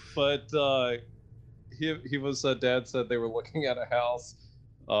 but he was Dad said they were looking at a house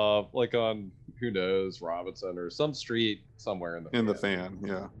like on who knows Robinson or some street somewhere in the fan.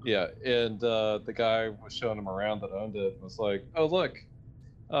 Yeah, and the guy was showing him around that owned it and was like, oh look,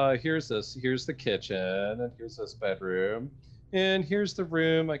 here's the kitchen, and here's this bedroom, and here's the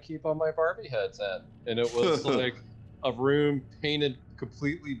room I keep all my Barbie heads in. And it was like a room painted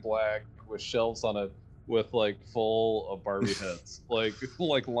completely black with shelves on it with like full of Barbie heads, like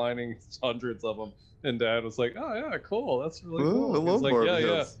lining hundreds of them. And Dad was like, "Oh yeah, cool. That's really cool." I love Barbie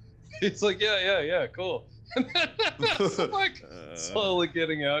heads. He's like, yeah, cool. And then like slowly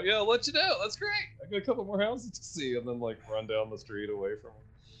getting out. Yeah, I'll let you know. That's great. I got a couple more houses to see, and then like run down the street away from him.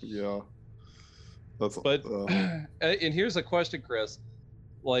 Yeah. And here's a question, Chris.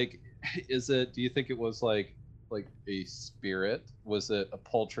 Like, do you think it was like a spirit? Was it a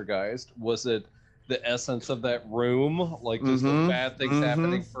poltergeist? Was it the essence of that room? Like just the bad things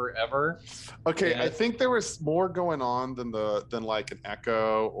happening forever? Okay, I think there was more going on than like an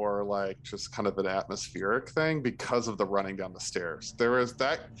echo or like just kind of an atmospheric thing because of the running down the stairs. There is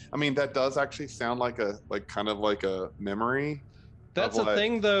that. I mean, that does actually sound like a memory. That's a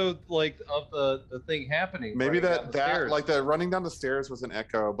thing though, like of the thing happening. Maybe that like the running down the stairs was an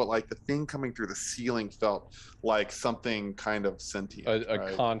echo, but like the thing coming through the ceiling felt like something kind of sentient.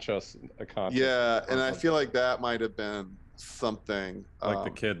 A conscious. Yeah, and I feel like that might have been something. Like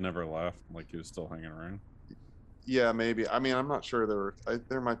the kid never left, like he was still hanging around. Yeah, maybe. I mean, I'm not sure.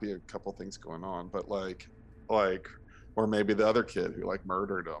 There might be a couple things going on, but like, or maybe the other kid who like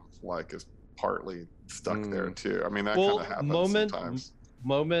murdered him, like is partly stuck there too. I mean, that kind of happens sometimes.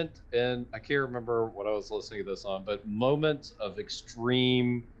 Moment, and I can't remember what I was listening to this on, but moments of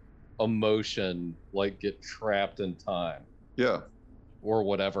extreme emotion like get trapped in time. Yeah. Or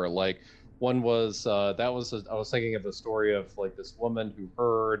whatever. Like one was I was thinking of the story of like this woman who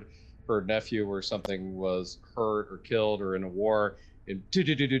heard her nephew or something was hurt or killed or in a war, and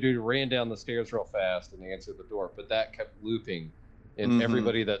ran down the stairs real fast and answered the door, but that kept looping. And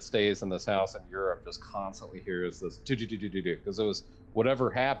everybody that stays in this house in Europe just constantly hears this because it was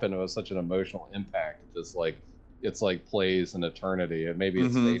whatever happened. It was such an emotional impact. Just like it's like plays in eternity, and maybe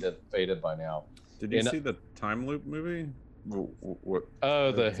it's faded by now. Did you see the Time Loop movie? What?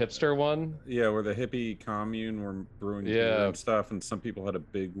 Oh, the hipster one. Yeah, where the hippie commune were brewing beer and stuff, and some people had a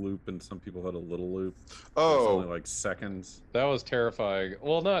big loop and some people had a little loop. Oh, only like seconds. That was terrifying.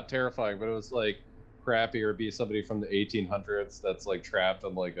 Well, not terrifying, but it was like crappy, or be somebody from the 1800s that's like trapped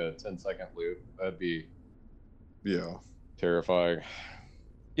in like a 10-second loop. That'd be terrifying.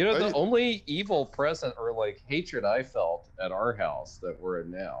 You know, the only evil present or like hatred I felt at our house that we're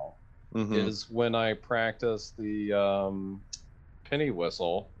in now is when I practiced the penny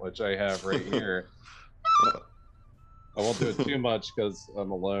whistle, which I have right here. I won't do it too much because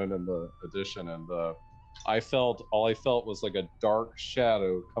I'm alone in the edition, and all I felt was like a dark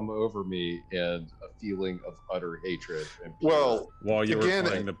shadow come over me and a feeling of utter hatred. Well, while you were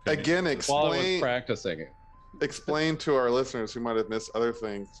playing the penny, while I was practicing it. Explain to our listeners who might have missed other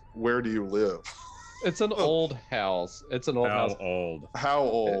things. Where do you live? It's an old house. It's an old house. How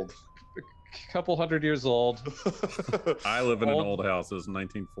old? A couple hundred years old. I live in an old house. It was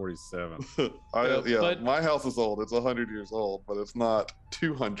 1947. My house is old. It's 100 years old, but it's not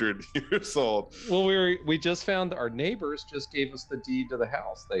 200 years old. Well, we just found our neighbors just gave us the deed to the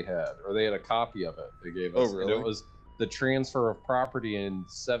house they had, or they had a copy of it. They gave us. Oh, really? And it was the transfer of property in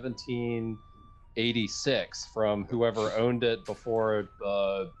 1786 from whoever owned it before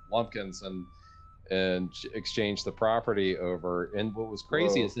Lumpkins and exchanged the property over. And what was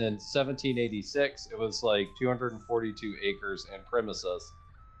crazy is in 1786 it was like 242 acres and premises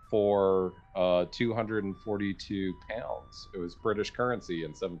for 242 pounds. It was British currency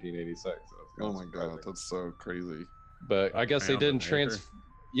in 1786. Oh my god, that's so crazy. But I guess they didn't transfer.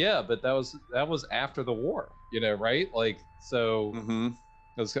 Yeah, but that was after the war, right? Like, so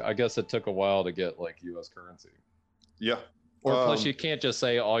I guess it took a while to get like U.S. currency. Yeah. Or plus, you can't just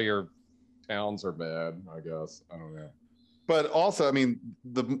say all your pounds are bad. I guess I don't know. But also, I mean,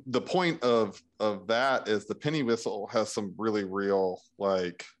 the point of that is the penny whistle has some really real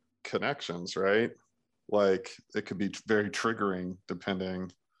like connections, right? Like it could be very triggering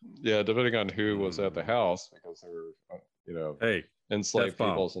depending. Yeah, depending on who was at the house, because there were, hey, enslaved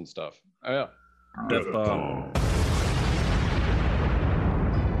peoples and stuff. Oh, yeah. Death bomb.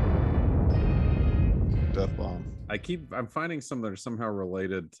 Death bomb. I'm finding some that are somehow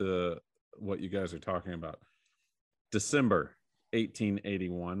related to what you guys are talking about. December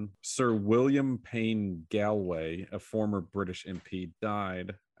 1881, Sir William Payne Galway, a former British MP,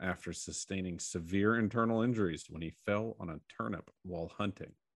 died after sustaining severe internal injuries when he fell on a turnip while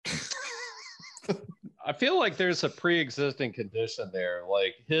hunting. I feel like there's a pre-existing condition there.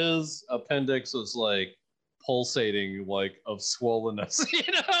 Like his appendix was like pulsating, like of swollenness.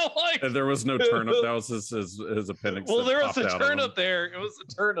 Like and there was no turnip. That was his appendix. Well, there was a turnip there. It was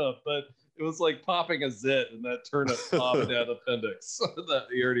a turnip, but it was like popping a zit, and that turnip popped that appendix. That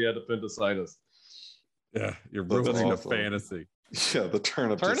he already had appendicitis. Yeah, you're ruining a fantasy. Yeah, the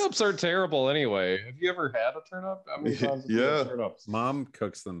turnips are terrible anyway. Have you ever had a turnip? How many times have you had turnips? Mom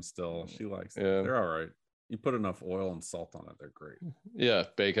cooks them still. She likes them. Yeah. They're all right. You put enough oil and salt on it, they're great. Yeah,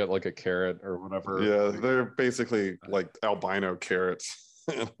 bake it like a carrot or whatever. Yeah, they're basically like albino carrots.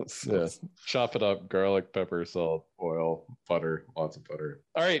 Yeah, chop it up, garlic, pepper, salt, oil, butter, lots of butter.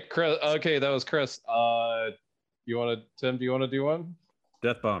 All right, Chris. Okay, that was Chris. Tim, do you want to do one?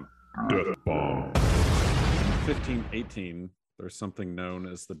 Death bomb. Death bomb. 1518. There's something known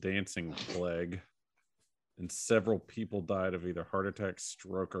as the dancing plague, and several people died of either heart attack,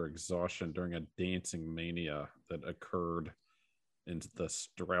 stroke, or exhaustion during a dancing mania that occurred in the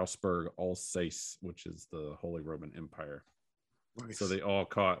Strasbourg, Alsace, which is the Holy Roman Empire. Nice. So they all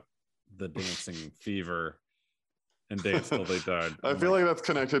caught the dancing fever and danced till they died. I feel like that's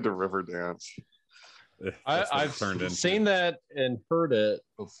connected to river dance. I've seen that and heard it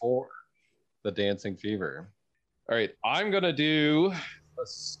before, the dancing fever. All right, I'm going to do a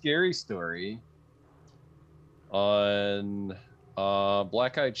scary story on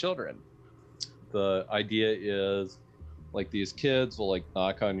black-eyed children. The idea is like these kids will like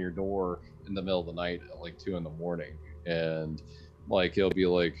knock on your door in the middle of the night at like 2 a.m. and like it'll be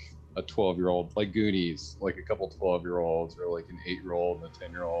like a 12-year-old, like Goonies, like a couple 12-year-olds or like an 8-year-old and a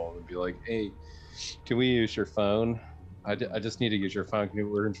 10-year-old and be like, hey, can we use your phone? I just need to use your phone.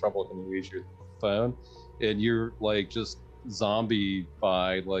 We're in trouble. Can we use your phone? And you're like just zombie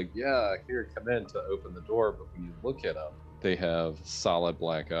by like, yeah, here, come in to open the door. But when you look at them, they have solid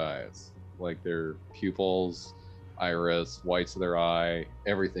black eyes, like their pupils, iris, whites of their eye,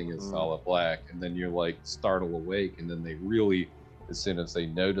 everything is solid black. And then you're like startle awake, and then they really, as soon as they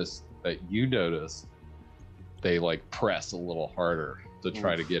notice that you notice, they like press a little harder to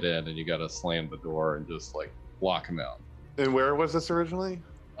try to get in, and you got to slam the door and just like lock them out. And where was this originally?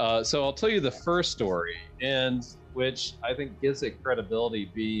 So I'll tell you the first story, and which I think gives it credibility,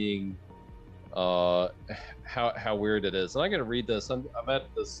 being how weird it is. And I'm going to read this. I'm at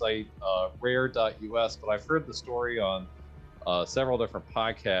the site rare.us, but I've heard the story on several different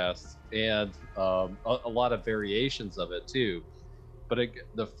podcasts and a lot of variations of it too. But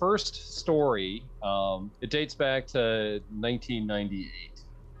the first story, it dates back to 1998,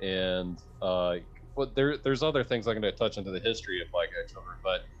 and but there's other things I'm going to touch into the history of black-eyed children,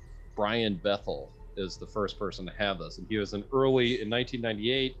 but Brian Bethel is the first person to have this, and he was in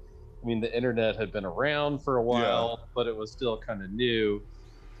 1998. I mean, the internet had been around for a while, but it was still kind of new,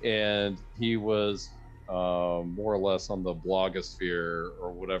 and he was more or less on the blogosphere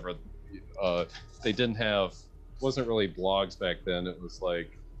or whatever. They wasn't really blogs back then. It was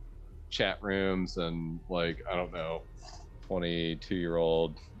like chat rooms and like, I don't know,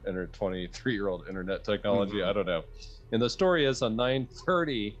 23-year-old internet technology. I don't know. And the story is on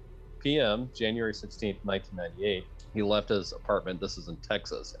 9:30 p.m., January 16th, 1998, he left his apartment. This is in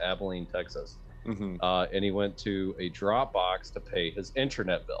Texas, Abilene, Texas. And he went to a drop box to pay his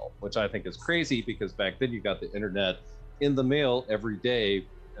internet bill, which I think is crazy because back then you got the internet in the mail every day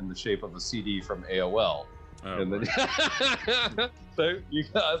in the shape of a CD from AOL. Oh, and then right. so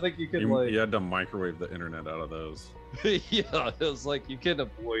I think you could You had to microwave the internet out of those. yeah, it was like you couldn't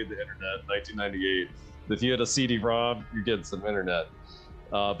avoid the internet in 1998. If you had a CD-ROM, you're getting some internet.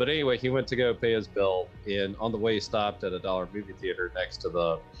 But anyway, he went to go pay his bill, and on the way, he stopped at a dollar movie theater next to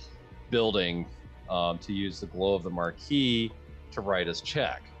the building to use the glow of the marquee to write his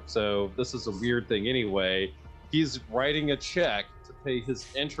check. So this is a weird thing anyway. He's writing a check to pay his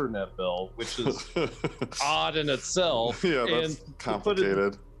internet bill, which is odd in itself. Yeah, that's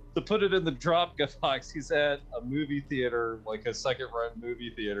complicated. To put it in the Dropbox, he's at a movie theater, like a second-run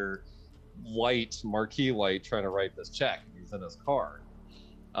movie theater, marquee light, trying to write this check. He's in his car.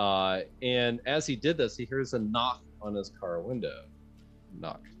 And as he did this, he hears a knock on his car window.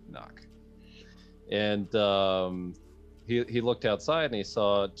 Knock, knock. And he looked outside and he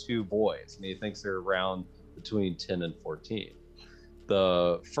saw two boys, and he thinks they're around between 10 and 14.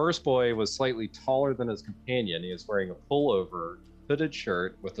 The first boy was slightly taller than his companion. He was wearing a pullover, hooded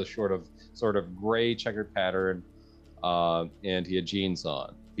shirt with a sort of gray checkered pattern, and he had jeans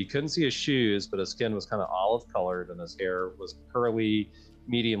on. He couldn't see his shoes, but his skin was kind of olive colored, and his hair was curly,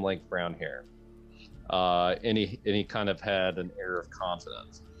 medium length brown hair. And he kind of had an air of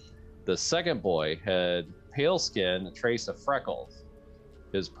confidence. The second boy had pale skin, a trace of freckles.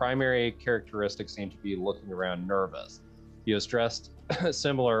 His primary characteristic seemed to be looking around nervous. He was dressed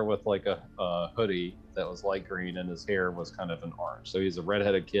similar with like a hoodie that was light green, and his hair was kind of an orange. So he's a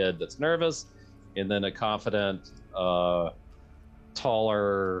redheaded kid that's nervous, and then a confident,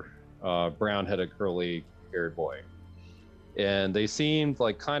 taller, brown-headed, curly-haired boy. And they seemed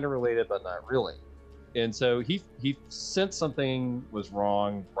like kind of related, but not really. And so he sensed something was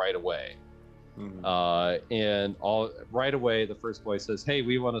wrong right away. Mm-hmm. Right away, the first boy says, "Hey,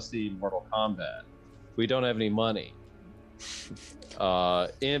 we want to see Mortal Kombat. We don't have any money."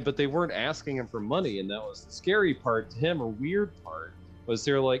 But they weren't asking him for money, and that was the scary part to him, or weird part, was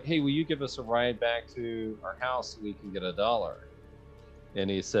they're like, "Hey, will you give us a ride back to our house so we can get $1?" And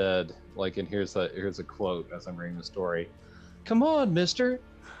he said, like, and here's a quote as I'm reading the story: "Come on, mister,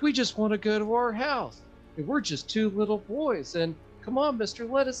 we just want to go to our house. And we're just two little boys, and come on, mister,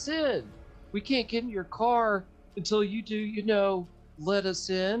 let us in. We can't get in your car until you do, let us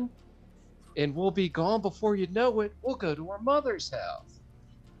in. And we'll be gone before you know it. We'll go to our mother's house."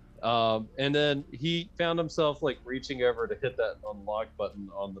 And then he found himself like reaching over to hit that unlock button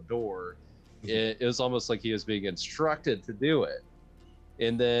on the door. It was almost like he was being instructed to do it.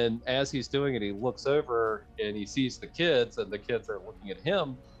 And then as he's doing it, he looks over and he sees the kids, and the kids are looking at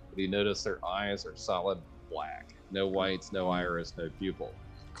him, but he noticed their eyes are solid black. No whites, no iris, no pupil.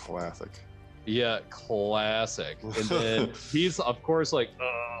 Classic. Yeah, classic. And then he's, of course, like,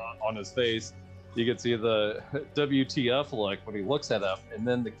 on his face. You can see the WTF look when he looks at him, and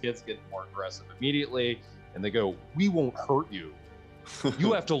then the kids get more aggressive immediately, and they go, "We won't hurt you.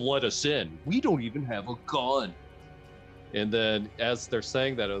 You have to let us in. We don't even have a gun." And then as they're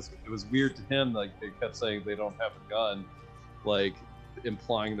saying that, it was weird to him, like they kept saying they don't have a gun, like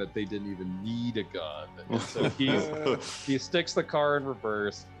implying that they didn't even need a gun. And so he sticks the car in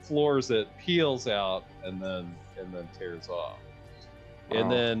reverse, floors it, peels out, and then tears off.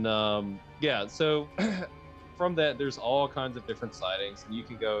 And then so from that, there's all kinds of different sightings, and you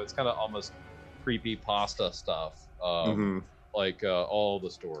can go, it's kind of almost creepy pasta stuff, like all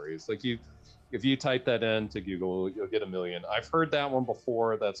the stories. Like if you type that into Google, you'll get a million. I've heard that one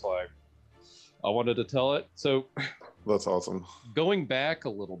before. That's why I wanted to tell it. So that's awesome. Going back a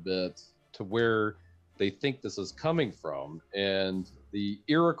little bit to where they think this is coming from, and the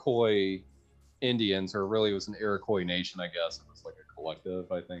Iroquois Indians, or really it was an Iroquois nation, I guess. It was like a collective,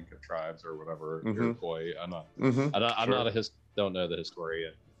 I think, of tribes or whatever. Iroquois. I'm not don't know the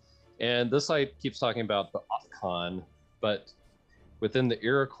historian. And this site keeps talking about the Otcon, but within the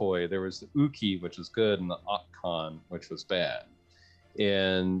Iroquois, there was the Uki, which was good, and the Otcon, which was bad.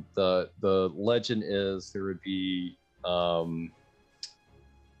 And the legend is there would be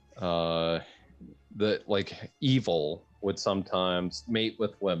that like evil would sometimes mate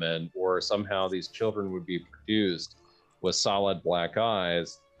with women, or somehow these children would be produced with solid black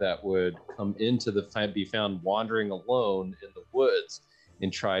eyes that would come into be found wandering alone in the woods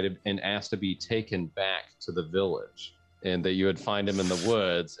and ask to be taken back to the village. And that you would find them in the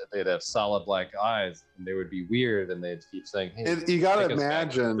woods, and they'd have solid black eyes, and they would be weird, and they'd keep saying, "Hey, and you gotta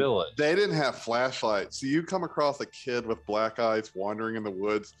imagine they didn't have flashlights, so you come across a kid with black eyes wandering in the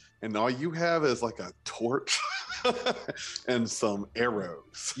woods, and all you have is like a torch and some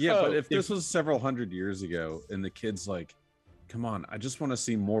arrows. Yeah, but if this was several hundred years ago, and the kid's like, "Come on, I just want to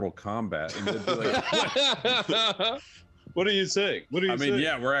see Mortal Kombat," and they'd be like, What are you saying? What are you saying?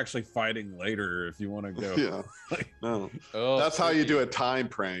 Yeah, we're actually fighting later if you want to go. Yeah. No. Oh, That's how you do a time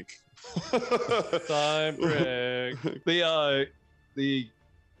prank. Time prank. The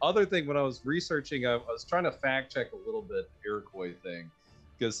other thing, when I was researching, I was trying to fact check a little bit the Iroquois thing,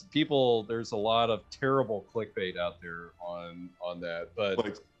 because there's a lot of terrible clickbait out there on that, but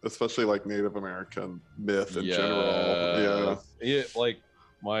like especially like Native American myth in general. Yeah, like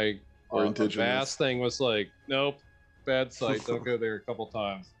my or indigenous Bass thing was like, nope, bad site, don't go there a couple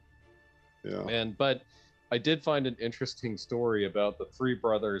times. Yeah. But I did find an interesting story about the three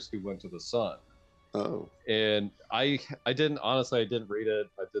brothers who went to the sun. Oh. And I didn't read it.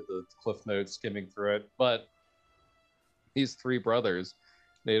 I did the Cliff Notes skimming through it, but these three brothers,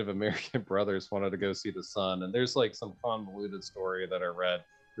 Native American brothers, wanted to go see the sun. And there's like some convoluted story that I read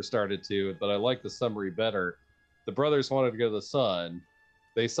or started to, but I like the summary better. The brothers wanted to go to the sun.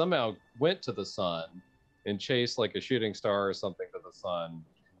 They somehow went to the sun and chased like a shooting star or something to the sun.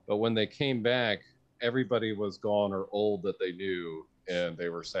 But when they came back, everybody was gone or old that they knew, and they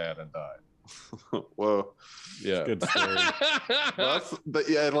were sad and died. Whoa. Yeah. Good story. But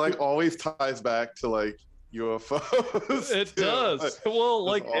yeah, it like always ties back to like UFOs. It does. Like, well,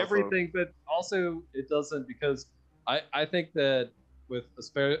 like awesome. everything, but also it doesn't, because I think that with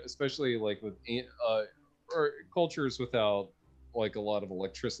especially like with or cultures without like a lot of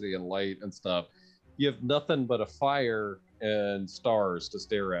electricity and light and stuff, you have nothing but a fire and stars to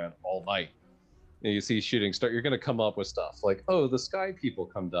stare at all night. And you see shooting star, you're going to come up with stuff like, oh, the sky people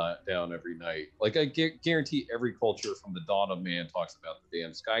come down every night. Like I guarantee every culture from the dawn of man talks about the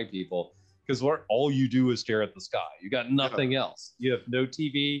damn sky people, because all you do is stare at the sky. You got nothing else. You have no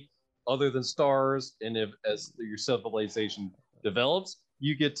TV other than stars, and as your civilization develops,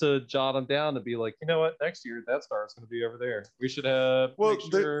 you get to jot them down and be like, you know what, next year that star is going to be over there. We should have. Well,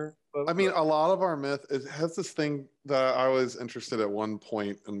 I mean, a lot of our myth has this thing that I was interested at one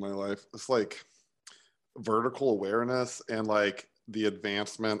point in my life. It's like vertical awareness and like the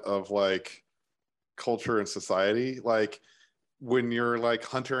advancement of like culture and society. Like when you're like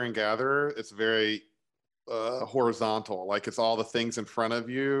hunter and gatherer, it's very horizontal. Like it's all the things in front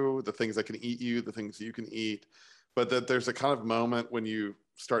of you, the things that can eat you, the things you can eat. But that there's a kind of moment when you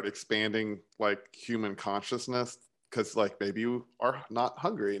start expanding like human consciousness, because like maybe you are not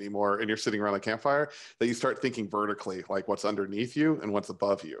hungry anymore and you're sitting around a campfire, that you start thinking vertically, like what's underneath you and what's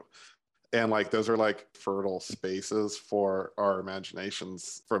above you. And like those are like fertile spaces for our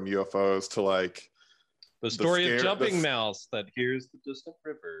imaginations, from UFOs to like the story of Jumping Mouse that hears the distant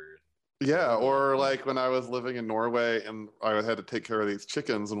river. Yeah, or like when I was living in Norway and I had to take care of these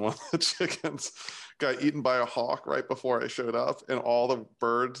chickens, and one of the chickens got eaten by a hawk right before I showed up, and all the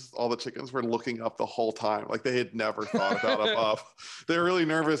chickens were looking up the whole time. Like they had never thought about up. They're really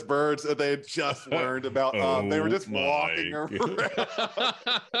nervous birds, and they had just learned about up. They were just walking around.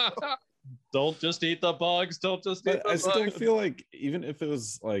 Don't just eat the bugs. Don't just eat the bugs. I still feel like even if it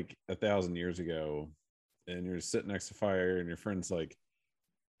was like 1,000 years ago and you're sitting next to fire and your friend's like,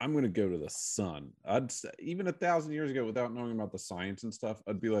 I'm going to go to the sun. Even 1,000 years ago, without knowing about the science and stuff,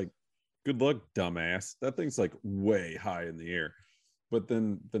 I'd be like, good luck, dumbass. That thing's like way high in the air. But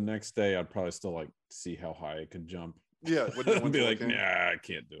then the next day, I'd probably still like see how high it could jump. Yeah. I'd be like, nah, I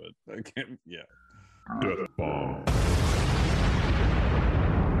can't do it. I can't. Yeah. Death bomb.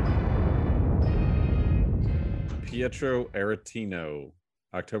 Pietro Aretino,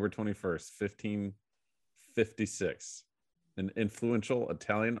 October 21st, 1556. An influential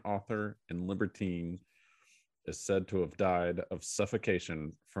Italian author and libertine is said to have died of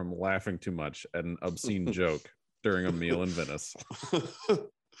suffocation from laughing too much at an obscene joke during a meal in Venice.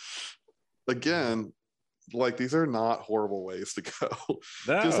 Again, like these are not horrible ways to go.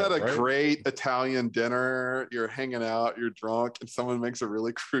 No, just had a great Italian dinner, you're hanging out, you're drunk, and someone makes a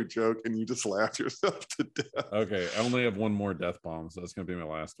really crude joke and you just laugh yourself to death. Okay, I only have one more death bomb, so that's going to be my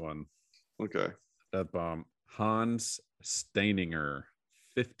last one. Okay. Death bomb. Hans Steininger,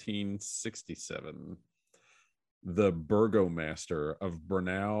 1567. The burgomaster of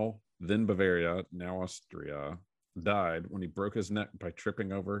Brunau, then Bavaria, now Austria, died when he broke his neck by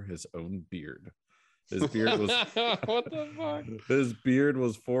tripping over his own beard. His beard was what the fuck? His beard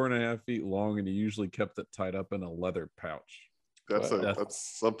was 4.5 feet long, and he usually kept it tied up in a leather pouch.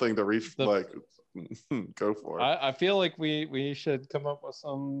 That's something to reach. Like, go for it. I feel like we should come up with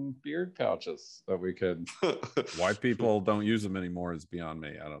some beard pouches that we could. Why people don't use them anymore is beyond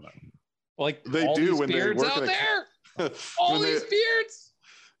me. I don't know. Like they all do these when they beards work out in there. All these beards.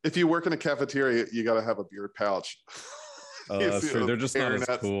 If you work in a cafeteria, you got to have a beard pouch. That's true. They're just not as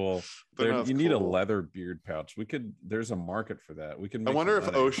hairnets. cool. They're not as You need a cool. leather beard pouch. There's a market for that. We can. I Make wonder if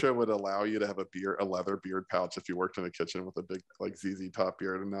some money. OSHA would allow you to have a leather beard pouch if you worked in a kitchen with a big like ZZ Top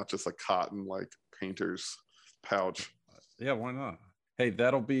beard and not just a cotton like painter's pouch. Yeah, why not? Hey,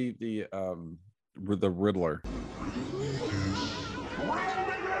 that'll be the Riddler.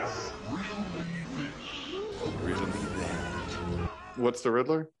 What's the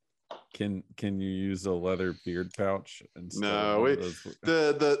Riddler? Can you use a leather beard pouch instead? No,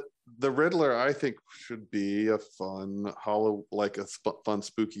 the Riddler I think should be a fun fun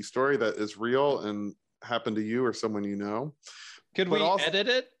spooky story that is real and happened to you or someone you know. Could we edit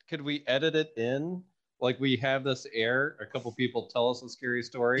it? Could we edit it in? Like we have this air, a couple people tell us a scary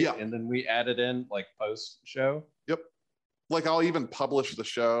story, Yeah. and then we add it in like post show. Yep. Like I'll even publish the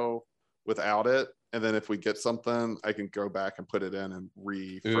show without it. And then if we get something, I can go back and put it in and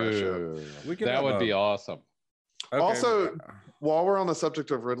refresh it. That would be awesome. Okay. Also, while we're on the subject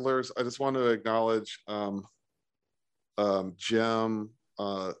of Riddlers, I just want to acknowledge Jim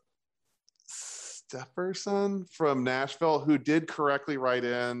Stefferson from Nashville, who did correctly write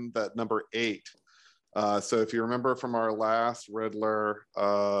in that number 8. So if you remember from our last Riddler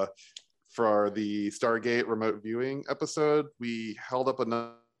for the Stargate remote viewing episode, we held up a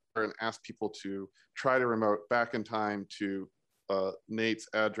number and asked people to try to remote back in time to Nate's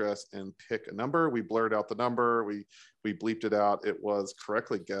address and pick a number. We blurred out the number. We bleeped it out. It was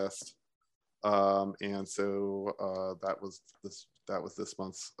correctly guessed. And so that was this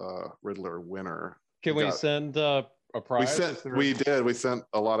month's Riddler winner. Can we send a prize? We did. We sent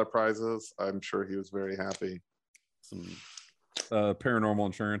a lot of prizes. I'm sure he was very happy. Some paranormal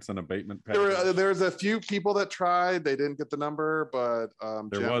insurance and abatement package. There's a few people that tried. They didn't get the number, but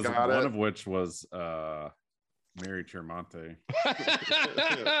there Jim was got one it. of which was Mary Tremonte.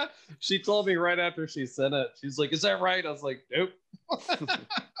 She told me right after she sent it. She's like, "Is that right?" I was like, "Nope."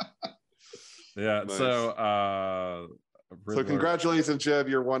 Yeah. Nice. So Congratulations, Jeb.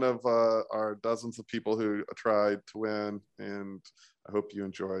 You're one of our dozens of people who tried to win, and I hope you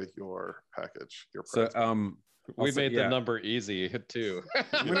enjoy your package. Your prize. So we made the number easy too.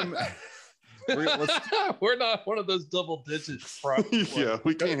 We're not one of those double digits. Yeah,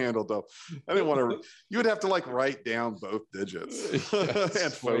 we can't handle double. I didn't want to. You would have to like write down both digits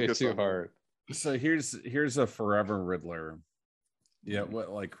and focus too hard. So here's a forever Riddler. Yeah, what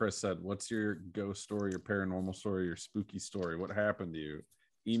like Chris said, what's your ghost story, your paranormal story, your spooky story? What happened to you?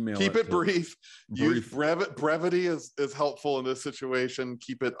 Email. Keep it brief. Brevity is helpful in this situation.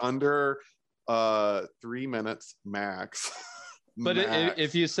 Keep it under 3 minutes max. But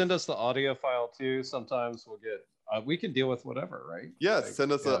if you send us the audio file too, sometimes we'll get we can deal with whatever, right? Yes,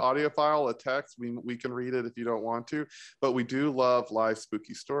 send us an audio file, a text. We can read it if you don't want to, but we do love live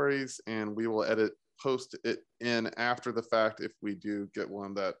spooky stories, and we will post it in after the fact if we do get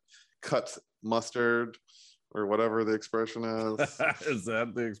one that cuts mustard or whatever the expression is. Is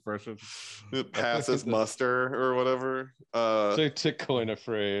that the expression? It passes muster or whatever. To coin a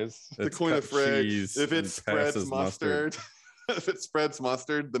phrase. To coin a phrase. If it spreads mustard. If it spreads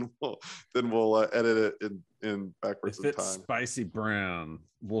mustard, then we'll edit it in backwards if in it's time. Spicy brown,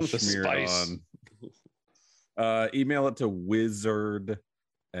 we'll smear it on. Email it to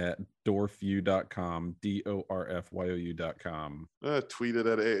wizard@dorfview.com, DORFYOU.com. Tweet it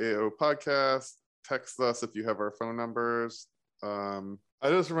at AAO Podcast. Text us if you have our phone numbers. I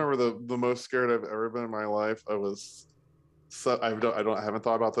just remember the most scared I've ever been in my life. I haven't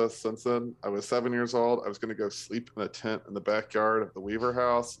thought about this since then. I was 7 years old. I was going to go sleep in a tent in the backyard of the Weaver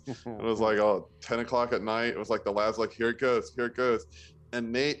house. It was like 10 o'clock at night. It was like the lad's like, here it goes.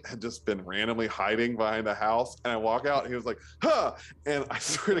 And Nate had just been randomly hiding behind the house. And I walk out and he was like, huh. And I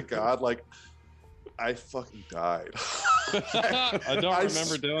swear to God, like, I fucking died. I don't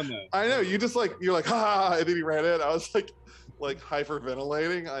remember doing that. I know. You're like, ha. And then he ran in. I was like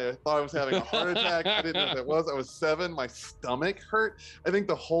hyperventilating. I thought I was having a heart attack. I didn't know what it was. I was 7. My stomach hurt. I think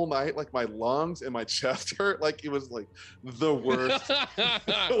the whole night, like my lungs and my chest hurt. Like it was like the worst.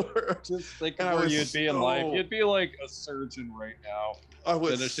 Just think of where you'd be in life. You'd be like a surgeon right now. I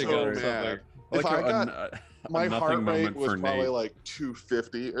was finishing so up mad. Like if I got my heart rate was probably like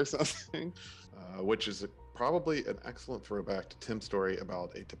 250 or something, which is probably an excellent throwback to Tim's story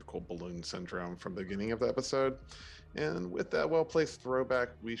about atypical balloon syndrome from the beginning of the episode. And with that well-placed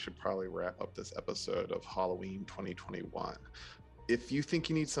throwback, we should probably wrap up this episode of Halloween 2021. If you think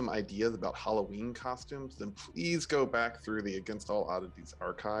you need some ideas about Halloween costumes, then please go back through the Against All Oddities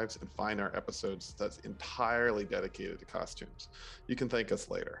archives and find our episodes that's entirely dedicated to costumes. You can thank us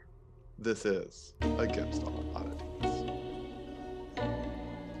later. This is Against All Oddities.